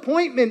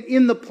disappointment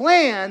in the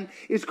plan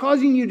is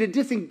causing you to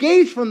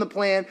disengage from the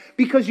plan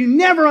because you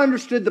never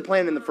understood the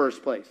plan in the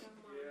first place.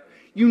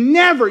 You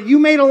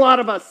made a lot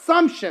of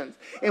assumptions.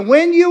 And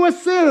when you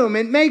assume,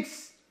 it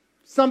makes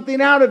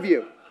something out of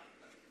you.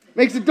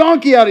 Makes a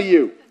donkey out of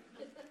you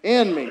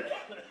and me.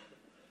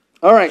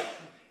 All right.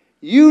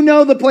 You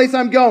know the place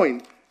I'm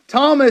going.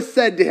 Thomas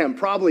said to him,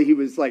 probably he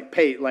was like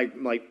paid, like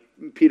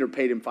Peter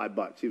paid him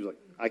 $5. He was like,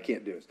 I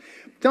can't do this.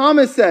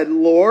 Thomas said,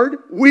 Lord,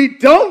 we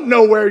don't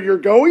know where you're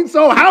going,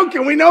 so how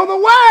can we know the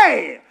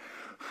way?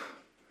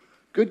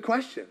 Good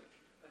question.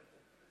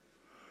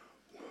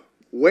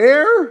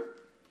 Where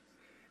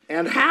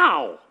and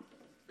how?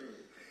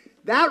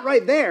 That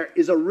right there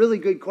is a really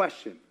good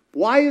question.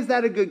 Why is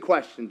that a good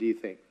question, do you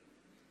think?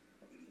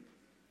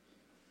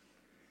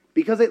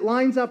 Because it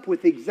lines up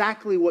with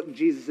exactly what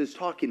Jesus is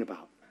talking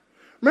about.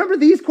 Remember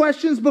these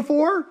questions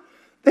before?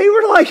 They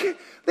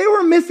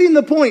were missing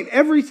the point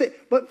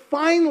but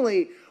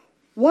finally,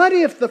 what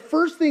if the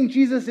first thing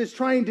Jesus is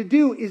trying to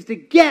do is to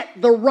get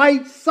the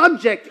right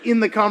subject in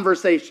the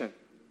conversation?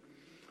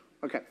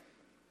 Okay.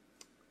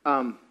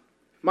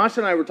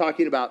 Masha and I were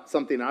talking about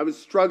something. I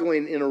was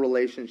struggling in a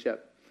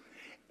relationship,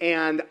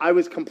 and I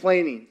was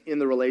complaining in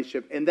the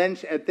relationship. And then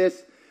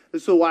this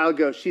was a while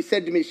ago, she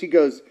said to me, she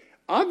goes,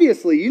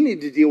 obviously you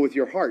need to deal with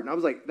your heart. And I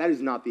was like, that is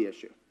not the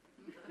issue.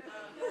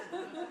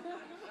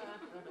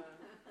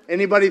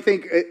 Anybody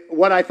think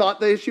what I thought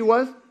the issue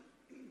was?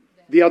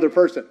 The other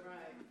person.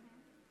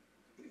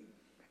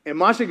 And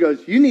Masha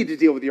goes, you need to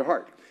deal with your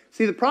heart.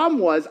 See, the problem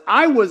was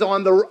I was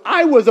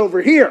over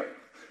here.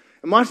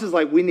 And Masha's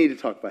like, we need to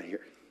talk about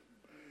here.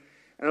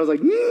 And I was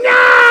like,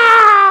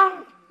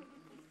 no!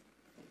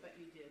 But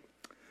you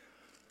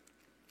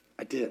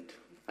did.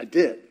 I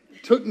did.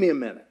 It took me a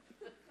minute.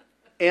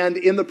 And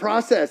in the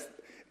process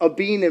of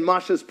being in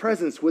Masha's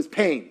presence was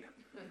pain.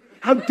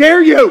 How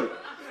dare you?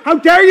 How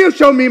dare you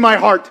show me my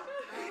heart?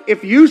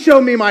 If you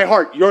show me my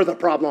heart, you're the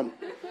problem.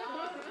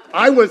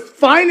 I was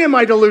fine in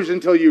my delusion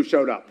until you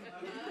showed up.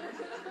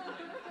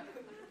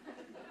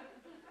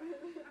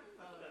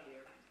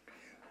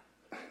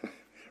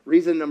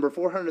 Reason number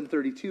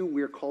 432,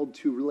 we're called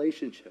to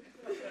relationship.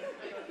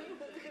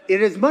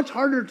 It is much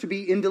harder to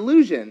be in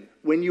delusion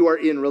when you are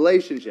in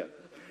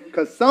relationship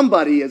because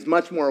somebody is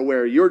much more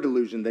aware of your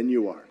delusion than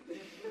you are.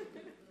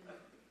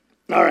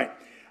 All right.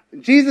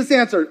 Jesus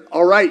answered,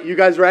 all right, you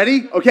guys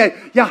ready? Okay,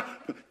 yeah.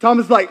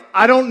 Thomas is like,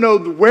 I don't know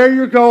where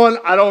you're going.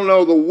 I don't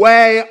know the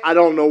way. I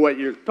don't know what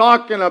you're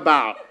talking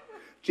about.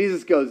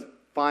 Jesus goes,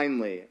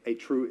 finally, a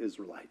true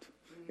Israelite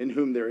in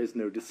whom there is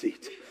no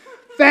deceit.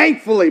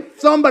 Thankfully,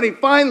 somebody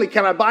finally,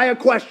 can I buy a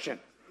question?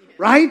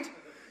 Right?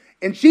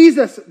 And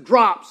Jesus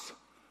drops,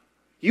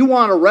 you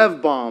want a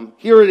rev bomb?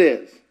 Here it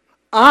is.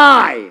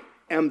 I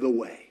am the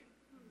way.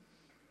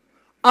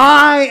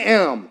 I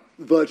am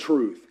the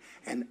truth.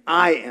 And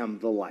I am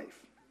the life.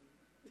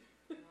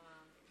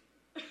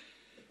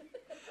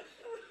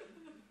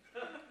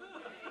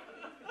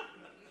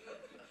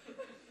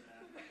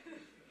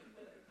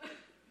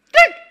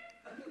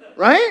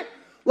 Right?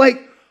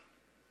 Like,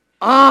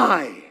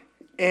 I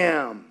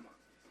am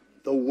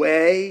the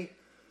way,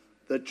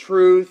 the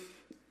truth,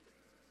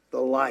 the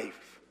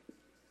life.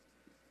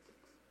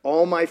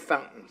 All my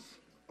fountains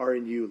are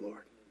in you,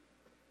 Lord.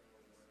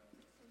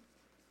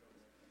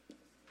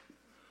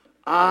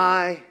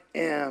 I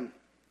am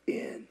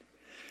in.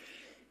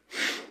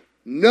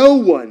 No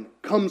one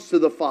comes to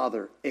the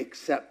Father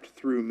except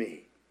through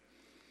me.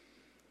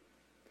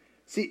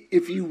 See,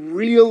 if you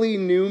really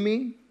knew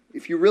me,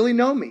 if you really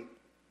know me,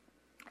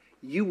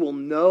 you will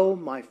know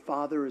my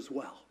Father as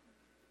well.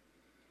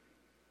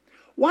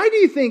 Why do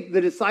you think the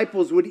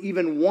disciples would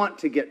even want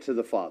to get to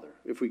the Father,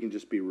 if we can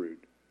just be rude?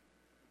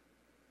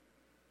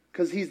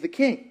 Because he's the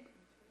king.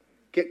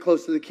 Get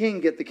close to the king,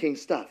 get the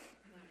king's stuff.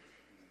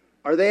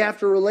 Are they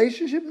after a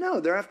relationship? No,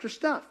 they're after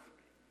stuff.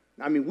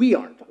 I mean, we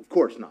aren't, of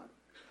course not.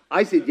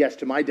 I said yes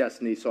to my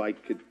destiny so I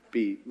could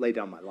lay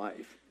down my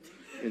life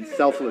in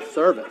selfless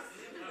service.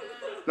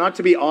 Not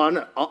to be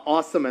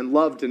awesome and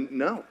loved, and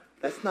no,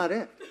 that's not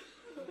it.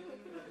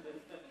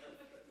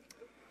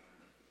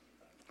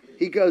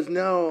 He goes,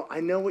 no, I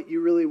know what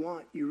you really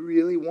want. You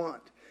really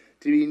want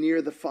to be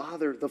near the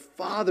Father. The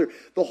Father,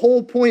 the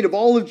whole point of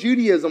all of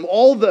Judaism,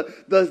 all the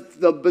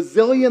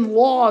bazillion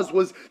laws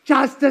was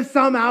just to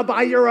somehow,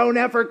 by your own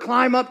effort,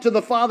 climb up to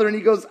the Father. And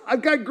he goes,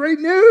 I've got great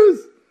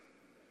news.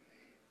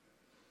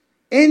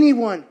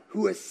 Anyone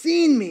who has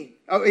seen me,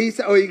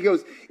 he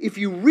goes, if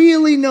you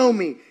really know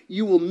me,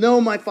 you will know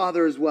my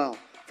Father as well.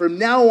 From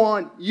now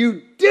on,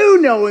 you do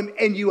know him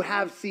and you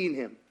have seen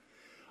him.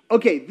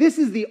 Okay, this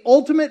is the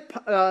ultimate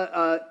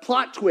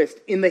plot twist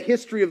in the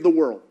history of the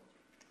world.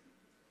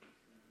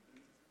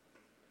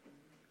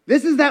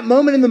 This is that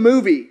moment in the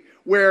movie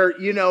where,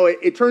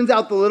 it turns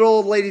out the little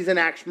old lady's an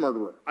axe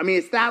murderer. I mean,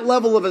 it's that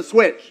level of a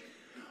switch.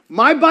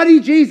 My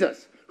buddy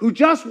Jesus, who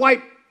just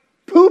wiped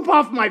poop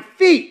off my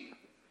feet,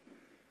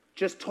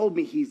 just told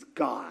me he's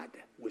God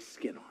with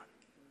skin on.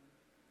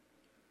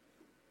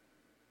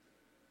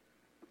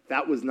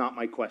 That was not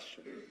my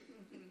question.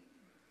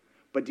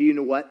 But do you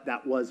know what?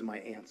 That was my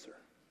answer.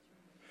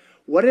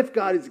 What if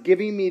God is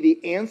giving me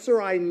the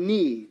answer I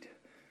need,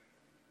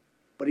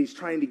 but he's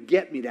trying to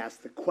get me to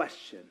ask the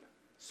question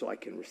so I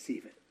can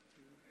receive it?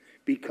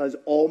 Because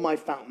all my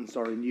fountains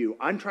are in you.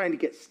 I'm trying to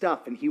get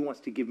stuff, and he wants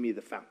to give me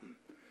the fountain.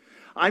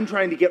 I'm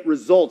trying to get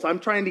results. I'm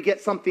trying to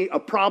get a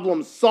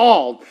problem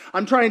solved.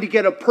 I'm trying to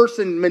get a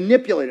person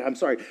manipulated.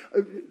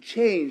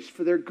 Changed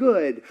for their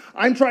good.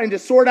 I'm trying to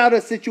sort out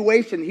a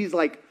situation. He's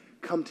like,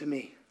 come to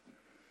me.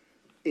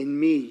 In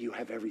me, you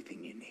have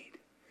everything you need.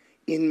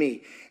 In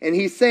me. And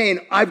he's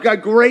saying, I've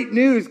got great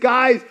news.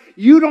 Guys,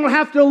 you don't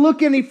have to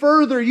look any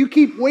further. You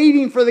keep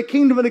waiting for the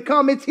kingdom to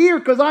come. It's here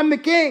because I'm the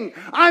king.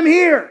 I'm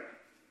here.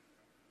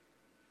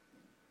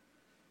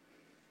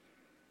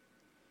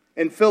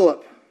 And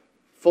Philip,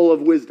 full of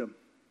wisdom,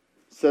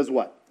 says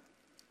what?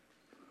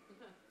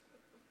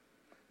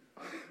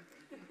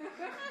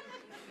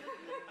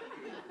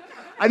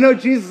 I know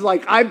Jesus is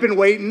like, I've been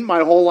waiting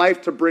my whole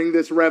life to bring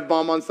this rev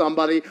bomb on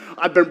somebody.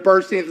 I've been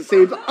bursting at the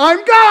seams.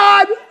 I'm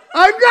God.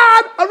 I'm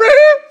God. I'm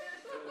right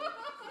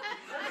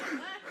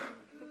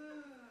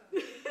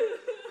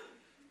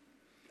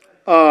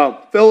here.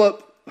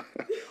 Philip,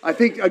 I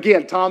think,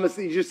 again, Thomas,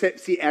 you just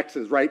see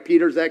X's, right?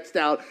 Peter's X'd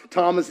out.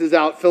 Thomas is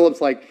out.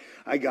 Philip's like,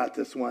 I got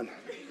this one.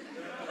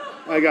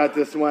 I got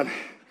this one.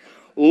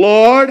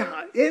 Lord,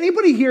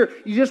 anybody here,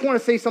 you just want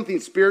to say something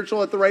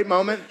spiritual at the right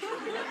moment?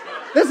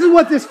 This is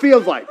what this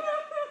feels like.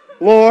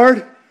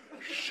 Lord,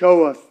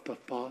 show us the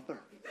Father.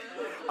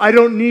 I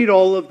don't need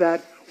all of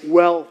that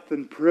wealth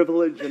and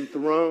privilege and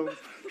throne.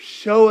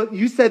 Show it.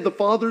 You said the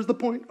Father's the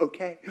point?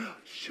 Okay.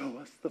 Show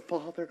us the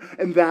Father.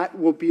 And that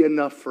will be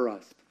enough for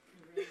us.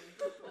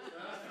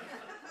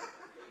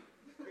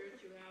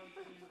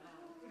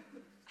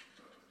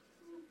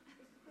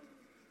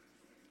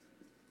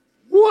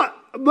 What?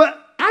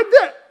 But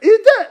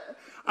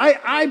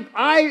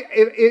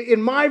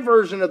in my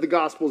version of the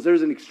Gospels,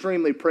 there's an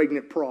extremely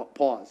pregnant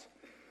pause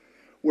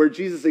where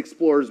Jesus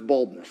explores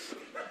boldness.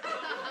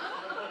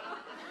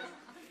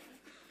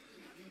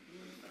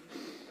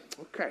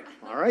 Okay,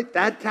 all right,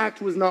 that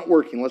tact was not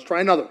working. Let's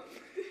try another.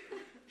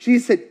 She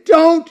said,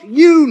 don't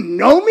you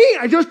know me?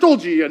 I just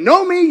told you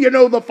know me, you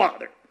know the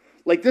Father.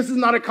 Like, this is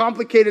not a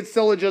complicated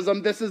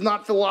syllogism. This is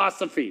not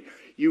philosophy.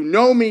 You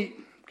know me.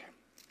 Okay.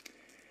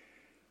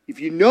 If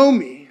you know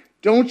me,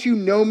 don't you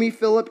know me,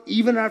 Philip,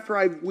 even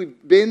after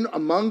we've been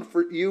among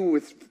you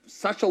with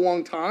such a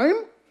long time?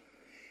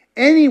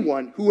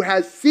 Anyone who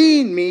has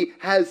seen me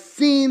has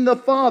seen the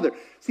Father.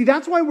 See,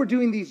 that's why we're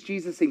doing these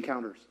Jesus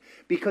encounters.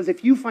 Because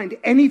if you find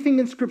anything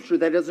in Scripture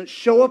that doesn't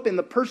show up in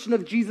the person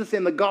of Jesus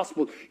and the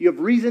gospel, you have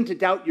reason to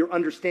doubt your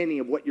understanding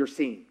of what you're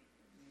seeing.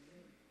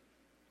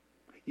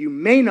 You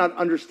may not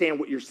understand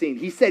what you're seeing.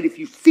 He said, if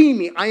you see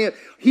me, I am,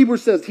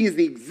 Hebrews says he is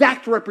the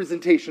exact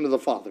representation of the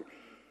Father.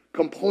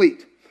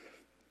 Complete.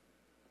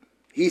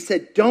 He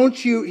said,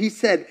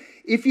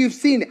 if you've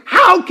seen it,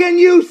 how can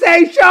you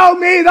say, show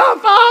me the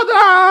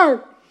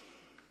Father?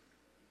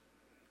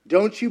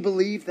 Don't you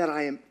believe that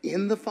I am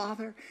in the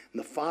Father and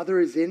the Father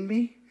is in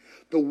me?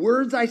 The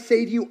words I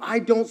say to you, I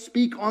don't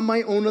speak on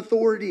my own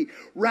authority.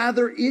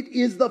 Rather, it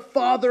is the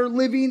Father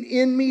living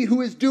in me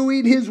who is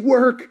doing his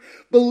work.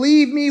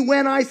 Believe me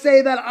when I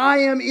say that I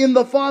am in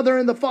the Father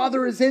and the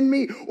Father is in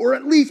me, or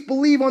at least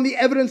believe on the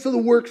evidence of the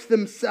works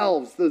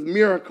themselves, the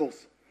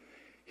miracles.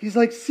 He's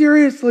like,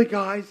 seriously,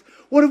 guys,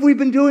 what have we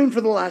been doing for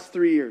the last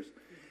 3 years?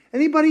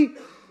 Anybody?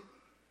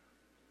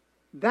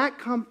 That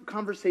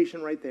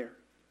conversation right there.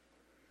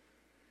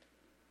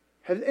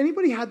 Has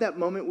anybody had that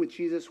moment with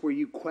Jesus where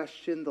you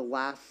questioned the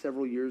last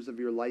several years of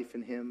your life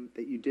in him,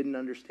 that you didn't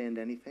understand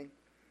anything?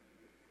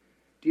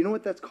 Do you know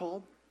what that's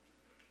called?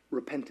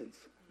 Repentance.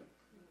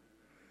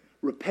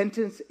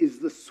 Repentance is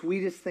the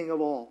sweetest thing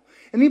of all.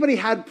 Anybody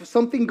had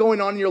something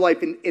going on in your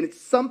life and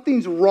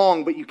something's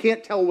wrong, but you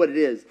can't tell what it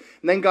is.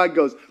 And then God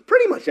goes,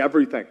 pretty much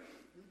everything.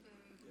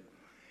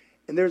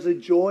 And there's a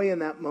joy in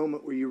that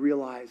moment where you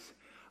realize,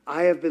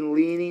 I have been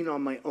leaning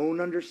on my own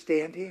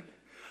understanding.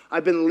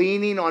 I've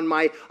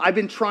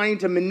been trying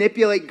to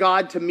manipulate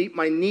God to meet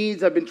my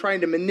needs. I've been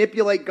trying to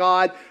manipulate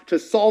God to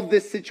solve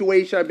this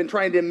situation. I've been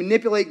trying to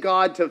manipulate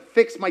God to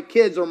fix my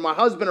kids or my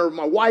husband or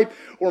my wife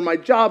or my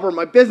job or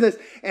my business.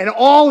 And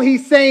all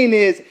he's saying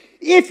is,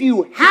 if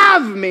you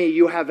have me,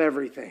 you have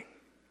everything.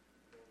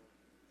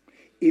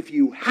 If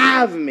you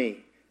have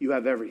me, you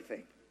have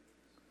everything.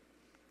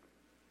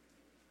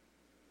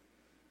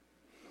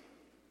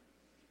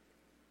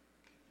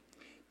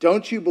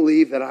 Don't you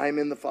believe that I am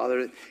in the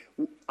Father?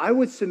 I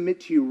would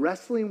submit to you,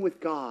 wrestling with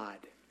God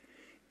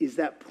is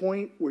that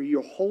point where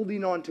you're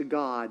holding on to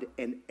God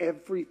and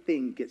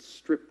everything gets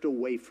stripped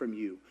away from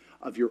you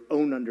of your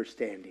own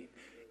understanding.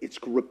 It's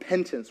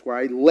repentance where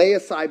I lay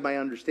aside my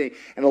understanding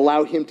and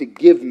allow him to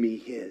give me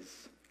his.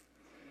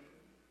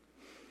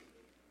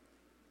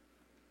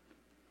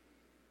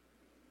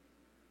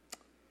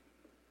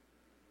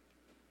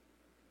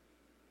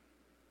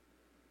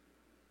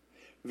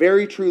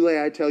 Very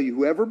truly, I tell you,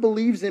 whoever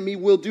believes in me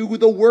will do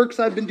the works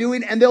I've been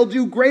doing, and they'll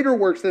do greater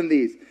works than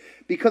these,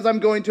 because I'm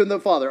going to the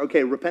Father.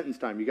 Okay, repentance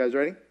time. You guys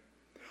ready?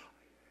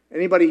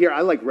 Anybody here?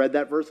 I read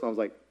that verse, and I was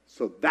like,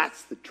 so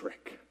that's the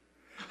trick.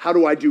 How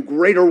do I do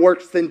greater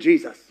works than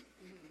Jesus?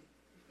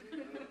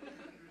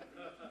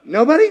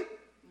 Nobody?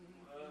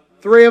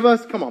 3 of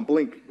us? Come on,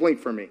 blink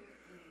for me.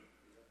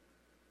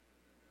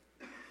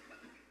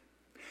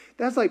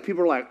 That's like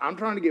people are like, I'm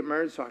trying to get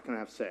married so I can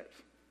have sex.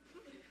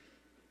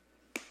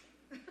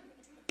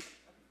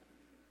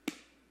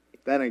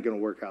 That ain't going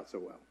to work out so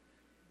well.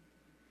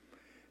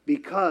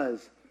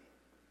 Because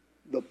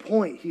the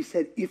point, he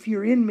said, if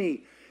you're in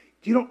me,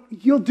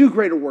 you'll do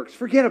greater works.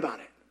 Forget about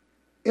it.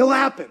 It'll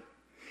happen.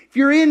 If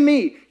you're in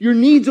me, your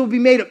needs will be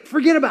made up.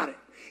 Forget about it.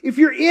 If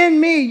you're in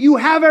me, you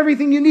have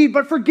everything you need,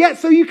 but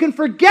so you can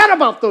forget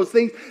about those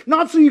things,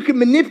 not so you can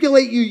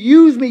manipulate you,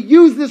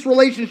 use this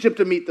relationship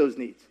to meet those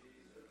needs.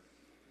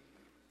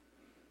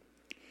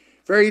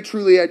 Very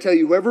truly, I tell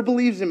you, whoever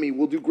believes in me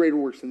will do greater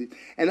works than these.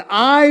 And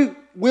I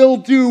will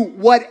do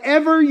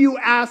whatever you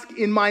ask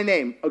in my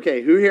name.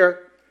 Okay, who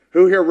here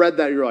read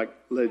that? You're like,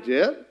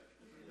 legit?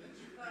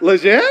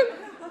 Legit?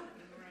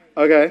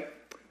 Okay.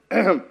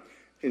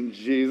 In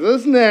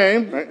Jesus'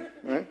 name,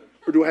 right?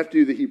 Or do I have to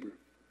do the Hebrew?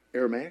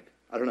 Aramaic?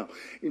 I don't know.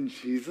 In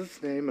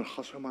Jesus' name,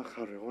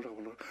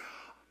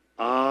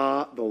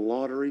 the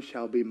lottery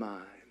shall be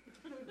mine.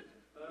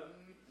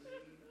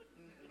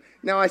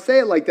 Now, I say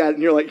it like that,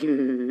 and you're like,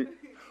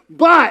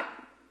 but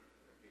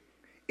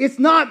it's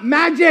not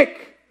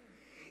magic.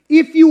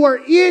 If you are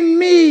in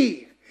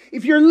me,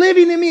 if you're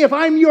living in me, if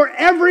I'm your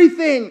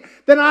everything,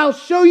 then I'll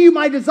show you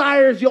my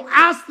desires. You'll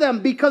ask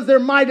them because they're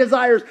my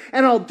desires,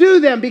 and I'll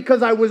do them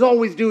because I was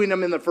always doing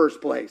them in the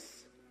first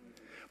place.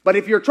 But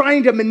if you're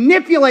trying to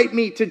manipulate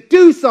me to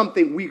do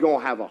something, we're going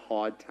to have a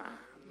hard time.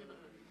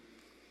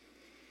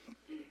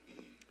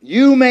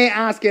 You may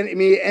ask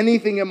me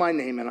anything in my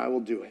name, and I will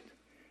do it.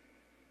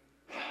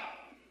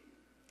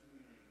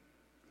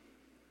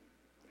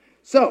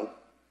 So,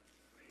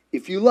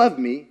 if you love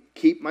me,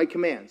 keep my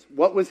commands.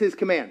 What was his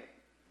command?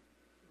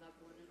 Love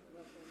one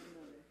another.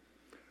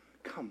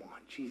 Come on,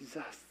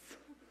 Jesus.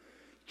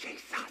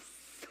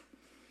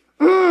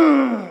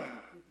 I'm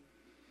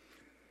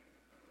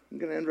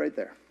going to end right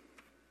there.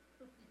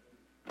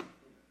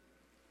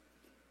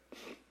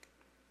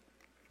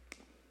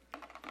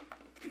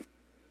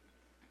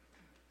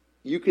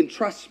 You can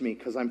trust me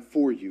because I'm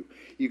for you.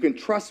 You can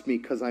trust me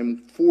because I'm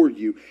for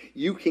you.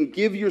 You can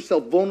give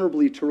yourself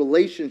vulnerably to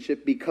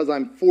relationship because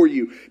I'm for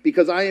you,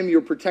 because I am your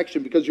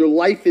protection, because your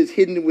life is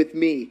hidden with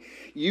me.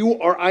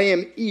 You are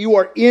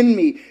in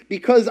me,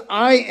 because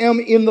I am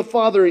in the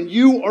Father and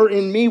you are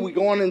in me. We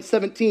go on in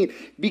 17.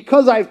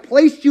 Because I've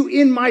placed you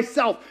in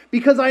myself,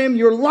 because I am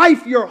your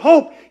life, your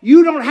hope.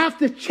 You don't have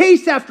to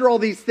chase after all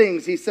these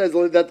things, he says,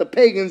 that the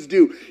pagans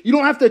do. You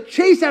don't have to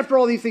chase after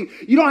all these things.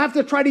 You don't have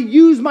to try to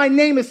use my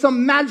name as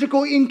some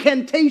magical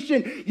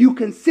incantation. You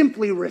can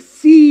simply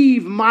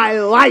receive my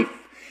life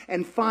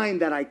and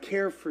find that I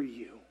care for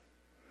you.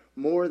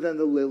 More than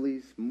the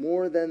lilies,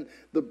 more than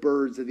the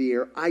birds of the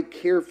air. I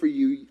care for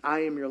you.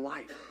 I am your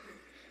life.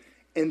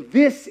 And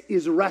this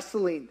is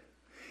wrestling,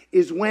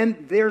 is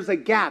when there's a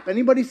gap.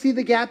 Anybody see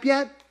the gap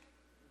yet?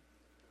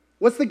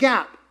 What's the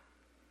gap?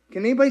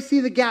 Can anybody see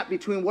the gap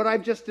between what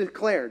I've just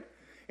declared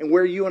and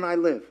where you and I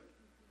live?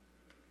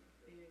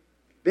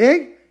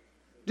 Big?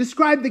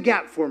 Describe the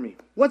gap for me.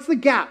 What's the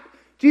gap?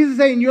 Jesus is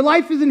saying, your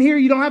life isn't here.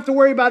 You don't have to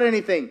worry about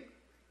anything.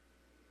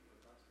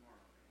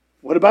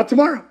 What about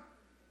tomorrow?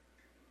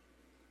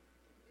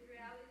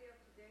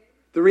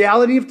 The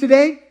reality of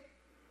today?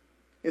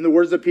 In the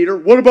words of Peter,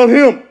 what about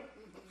him?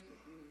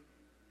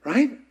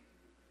 Right?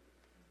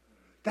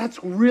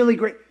 That's really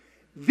great.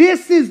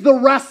 This is the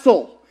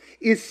wrestle,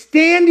 is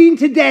standing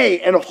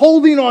today and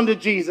holding on to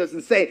Jesus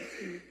and saying,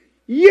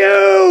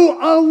 you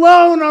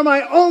alone are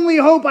my only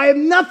hope. I have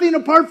nothing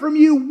apart from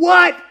you.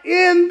 What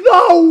in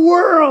the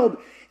world?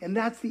 And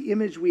that's the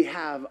image we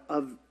have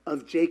of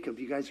Jacob.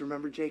 You guys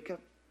remember Jacob?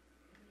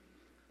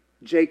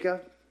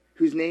 Jacob,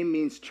 whose name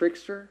means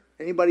trickster.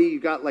 Anybody, you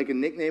got like a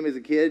nickname as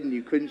a kid and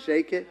you couldn't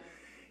shake it?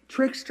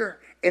 Trickster.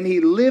 And he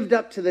lived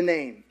up to the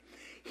name.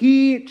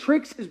 He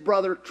tricks his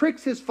brother,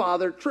 tricks his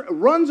father,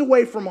 runs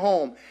away from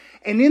home.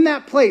 And in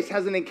that place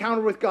has an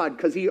encounter with God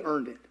because he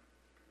earned it.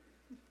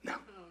 No.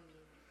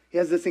 He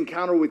has this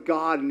encounter with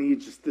God, and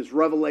he's just this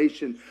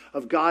revelation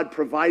of God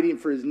providing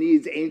for his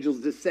needs, angels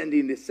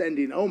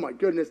descending. Oh my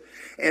goodness.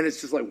 And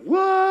it's just like,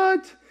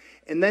 what?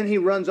 And then he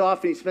runs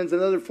off and he spends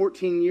another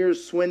 14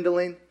 years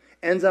swindling,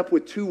 ends up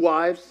with 2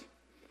 wives.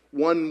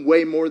 One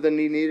way more than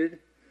he needed.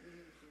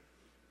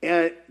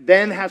 And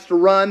then has to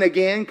run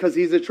again because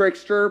he's a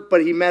trickster, but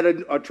he met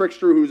a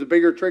trickster who's a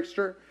bigger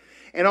trickster.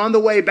 And on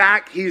the way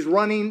back, he's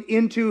running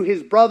into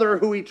his brother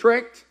who he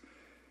tricked.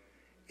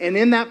 And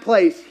in that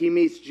place, he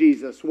meets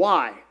Jesus.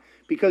 Why?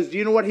 Because do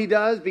you know what he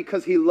does?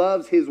 Because he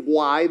loves his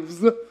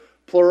wives,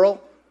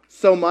 plural,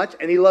 so much.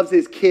 And he loves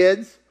his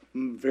kids,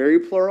 very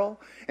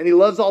plural. And he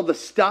loves all the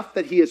stuff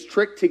that he has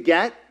tricked to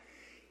get.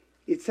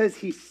 It says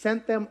he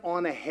sent them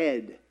on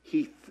ahead.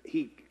 He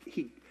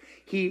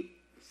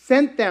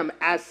sent them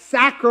as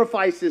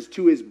sacrifices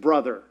to his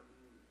brother.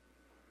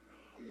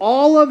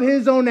 All of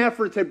his own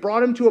efforts had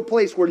brought him to a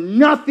place where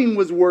nothing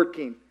was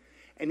working.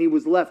 And he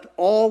was left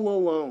all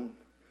alone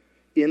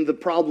in the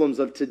problems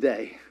of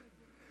today.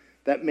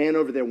 That man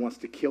over there wants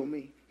to kill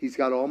me. He's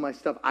got all my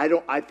stuff. I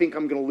think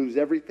I'm going to lose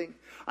everything.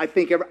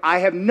 I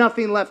have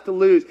nothing left to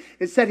lose.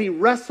 Instead, he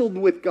wrestled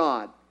with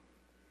God.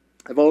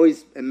 I've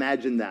always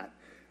imagined that.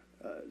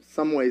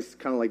 Some ways,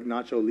 kind of like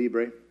Nacho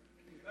Libre.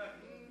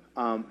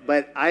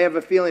 But I have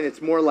a feeling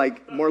it's more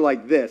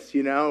like this,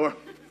 you know?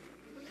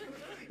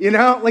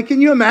 Like,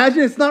 can you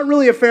imagine? It's not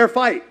really a fair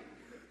fight.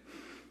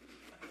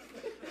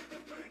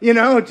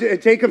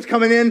 Jacob's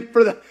coming in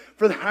for the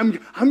I'm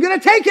going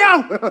to take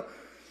you!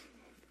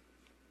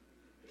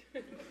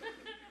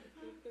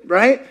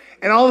 Right?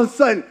 And all of a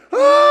sudden,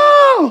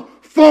 oh!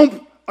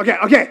 Thump!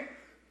 Okay.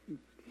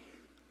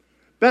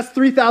 Best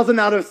 3,000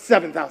 out of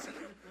 7,000.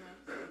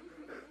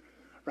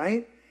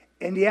 Right?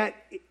 And yet,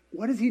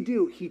 what does he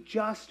do? He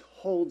just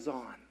holds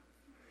on.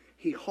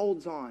 He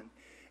holds on.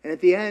 And at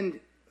the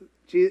end,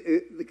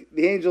 the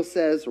angel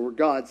says, or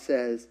God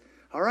says,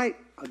 all right,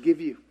 I'll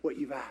give you what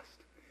you've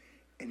asked.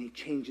 And he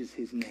changes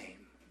his name.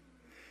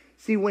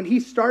 See, when he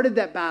started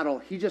that battle,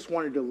 he just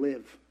wanted to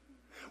live.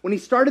 When he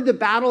started the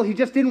battle, he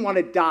just didn't want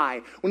to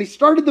die. When he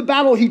started the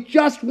battle, he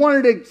just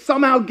wanted to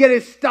somehow get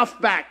his stuff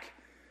back.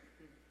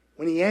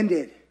 When he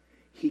ended,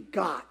 he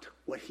got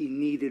what he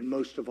needed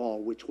most of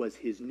all, which was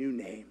his new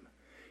name.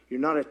 You're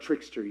not a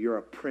trickster, you're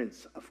a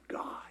prince of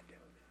God,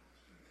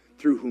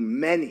 through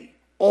whom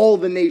all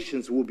the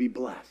nations will be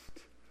blessed.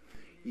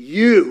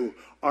 You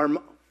are...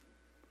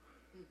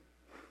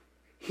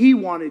 He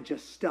wanted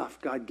just stuff.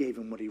 God gave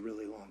him what he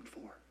really longed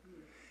for.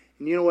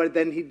 And you know what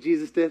then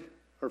Jesus did?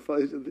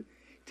 He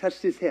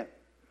touched his hip.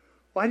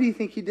 Why do you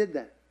think he did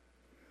that?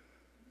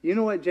 You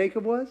know what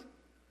Jacob was?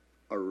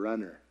 A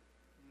runner.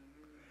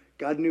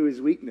 God knew his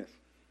weakness.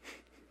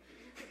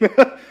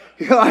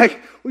 You're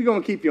like, we're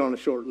going to keep you on a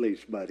short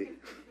leash, buddy.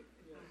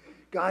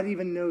 God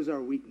even knows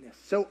our weakness.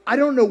 So I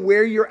don't know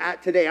where you're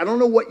at today. I don't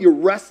know what you're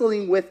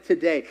wrestling with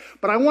today.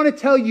 But I want to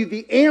tell you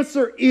the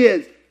answer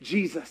is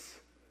Jesus.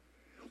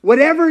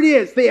 Whatever it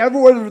is,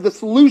 whether the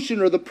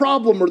solution or the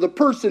problem or the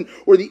person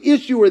or the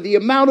issue or the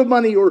amount of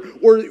money or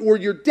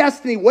your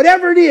destiny,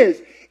 whatever it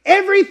is,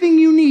 everything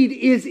you need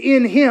is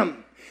in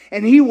him.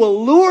 And he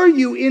will lure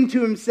you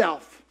into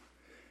himself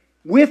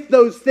with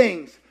those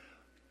things.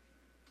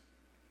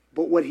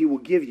 But what he will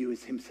give you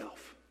is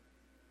himself.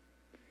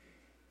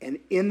 And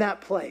in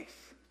that place,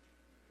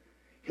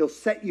 he'll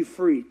set you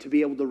free to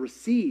be able to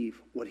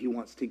receive what he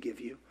wants to give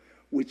you,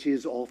 which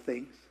is all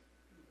things.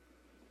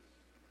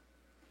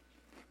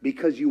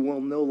 Because you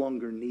will no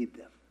longer need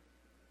them.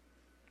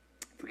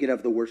 If we could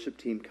have the worship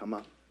team come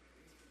up.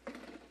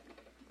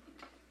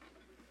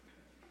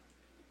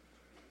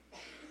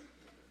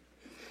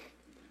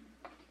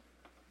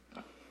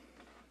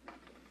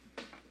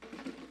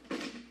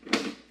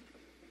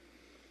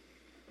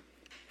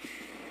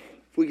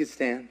 If we could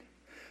stand.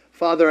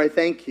 Father, I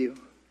thank you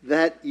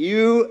that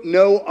you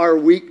know our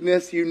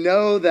weakness. You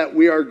know that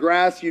we are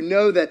grass. You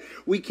know that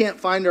we can't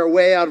find our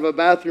way out of a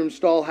bathroom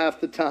stall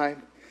half the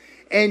time.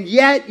 And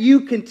yet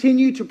you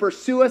continue to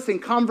pursue us in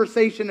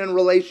conversation and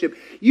relationship.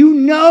 You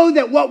know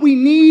that what we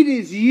need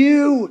is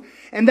you,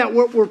 and that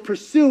what we're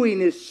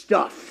pursuing is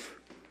stuff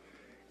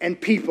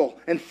and people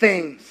and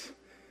things.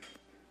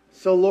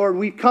 So Lord,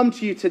 we come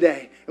to you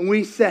today and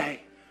we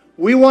say,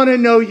 we want to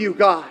know you,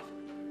 God.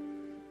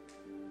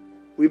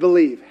 We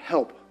believe.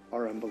 Help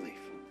our unbelief.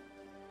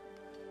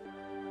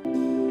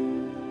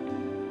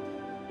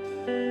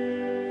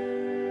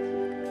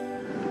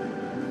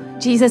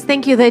 Jesus,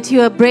 thank you that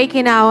you are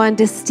breaking our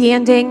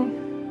understanding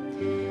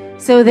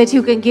so that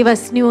you can give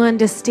us new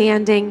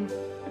understanding.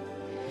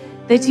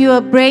 That you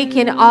are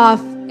breaking off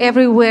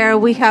everywhere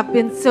we have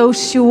been so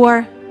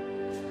sure.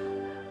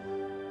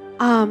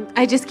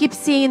 I just keep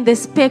seeing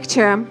this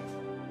picture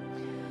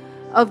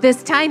of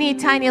this tiny,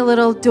 tiny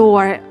little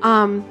door,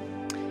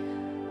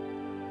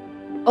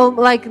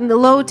 like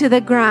low to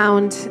the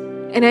ground.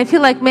 And I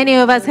feel like many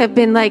of us have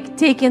been like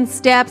taking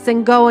steps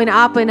and going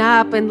up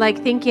and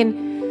like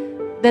thinking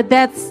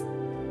that's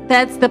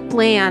the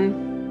plan.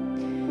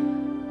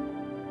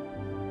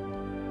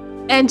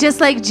 And just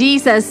like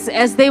Jesus,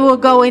 as they were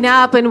going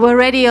up and were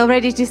ready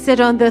already to sit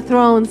on the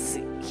thrones,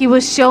 he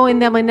was showing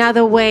them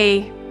another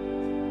way.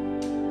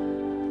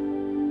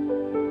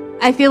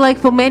 I feel like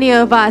for many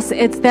of us,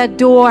 it's that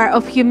door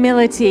of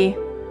humility.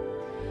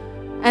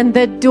 And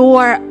the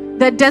door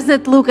that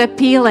doesn't look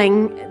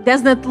appealing,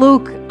 doesn't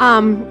look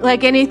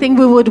like anything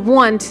we would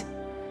want.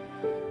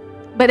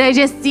 But I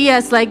just see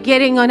us like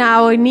getting on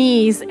our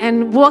knees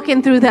and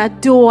walking through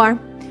that door.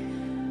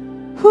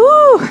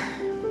 Whew.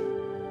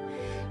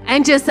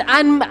 And just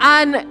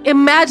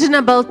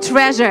unimaginable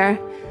treasure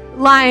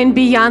lying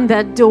beyond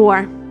that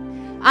door.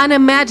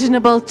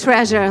 Unimaginable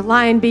treasure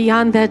lying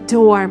beyond that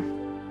door.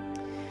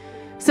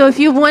 So if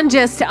you want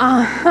just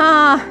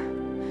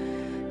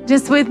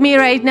with me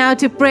right now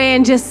to pray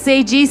and just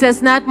say,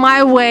 Jesus, not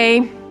my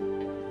way,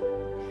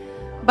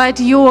 but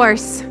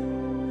yours.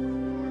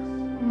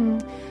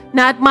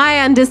 Not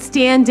my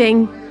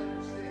understanding,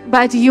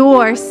 but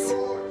yours.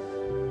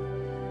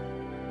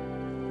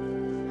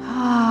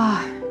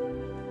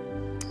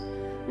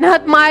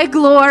 Not my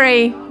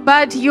glory,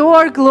 but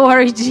your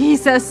glory,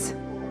 Jesus.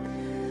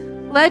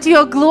 Let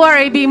your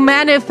glory be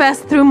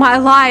manifest through my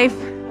life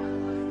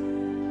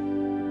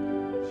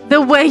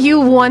the way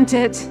you want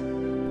it.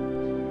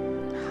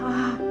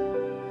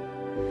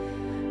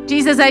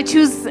 Jesus, I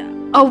choose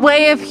a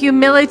way of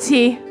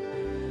humility.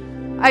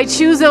 I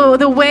choose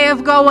the way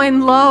of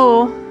going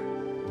low.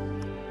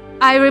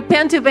 I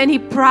repent of any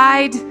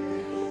pride.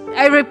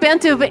 I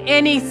repent of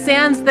any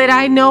sense that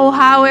I know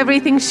how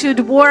everything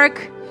should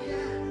work.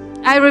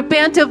 I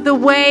repent of the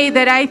way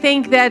that I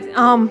think that,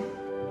 and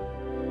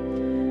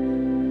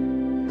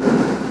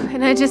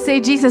I just say,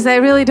 Jesus, I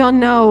really don't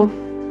know,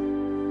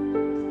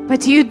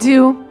 but you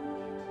do.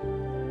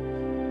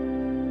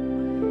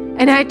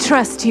 And I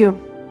trust you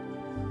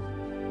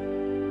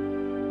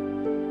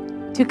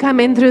to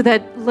come in through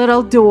that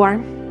little door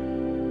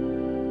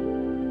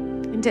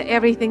into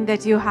everything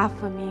that you have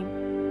for me.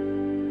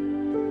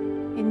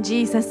 In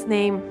Jesus'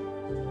 name,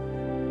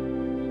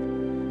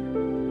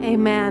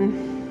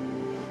 amen.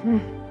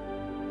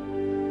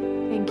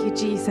 Thank you,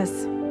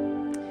 Jesus.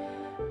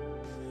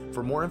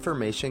 For more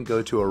information,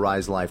 go to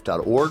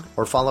ariselife.org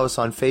or follow us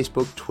on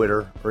Facebook,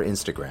 Twitter, or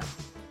Instagram.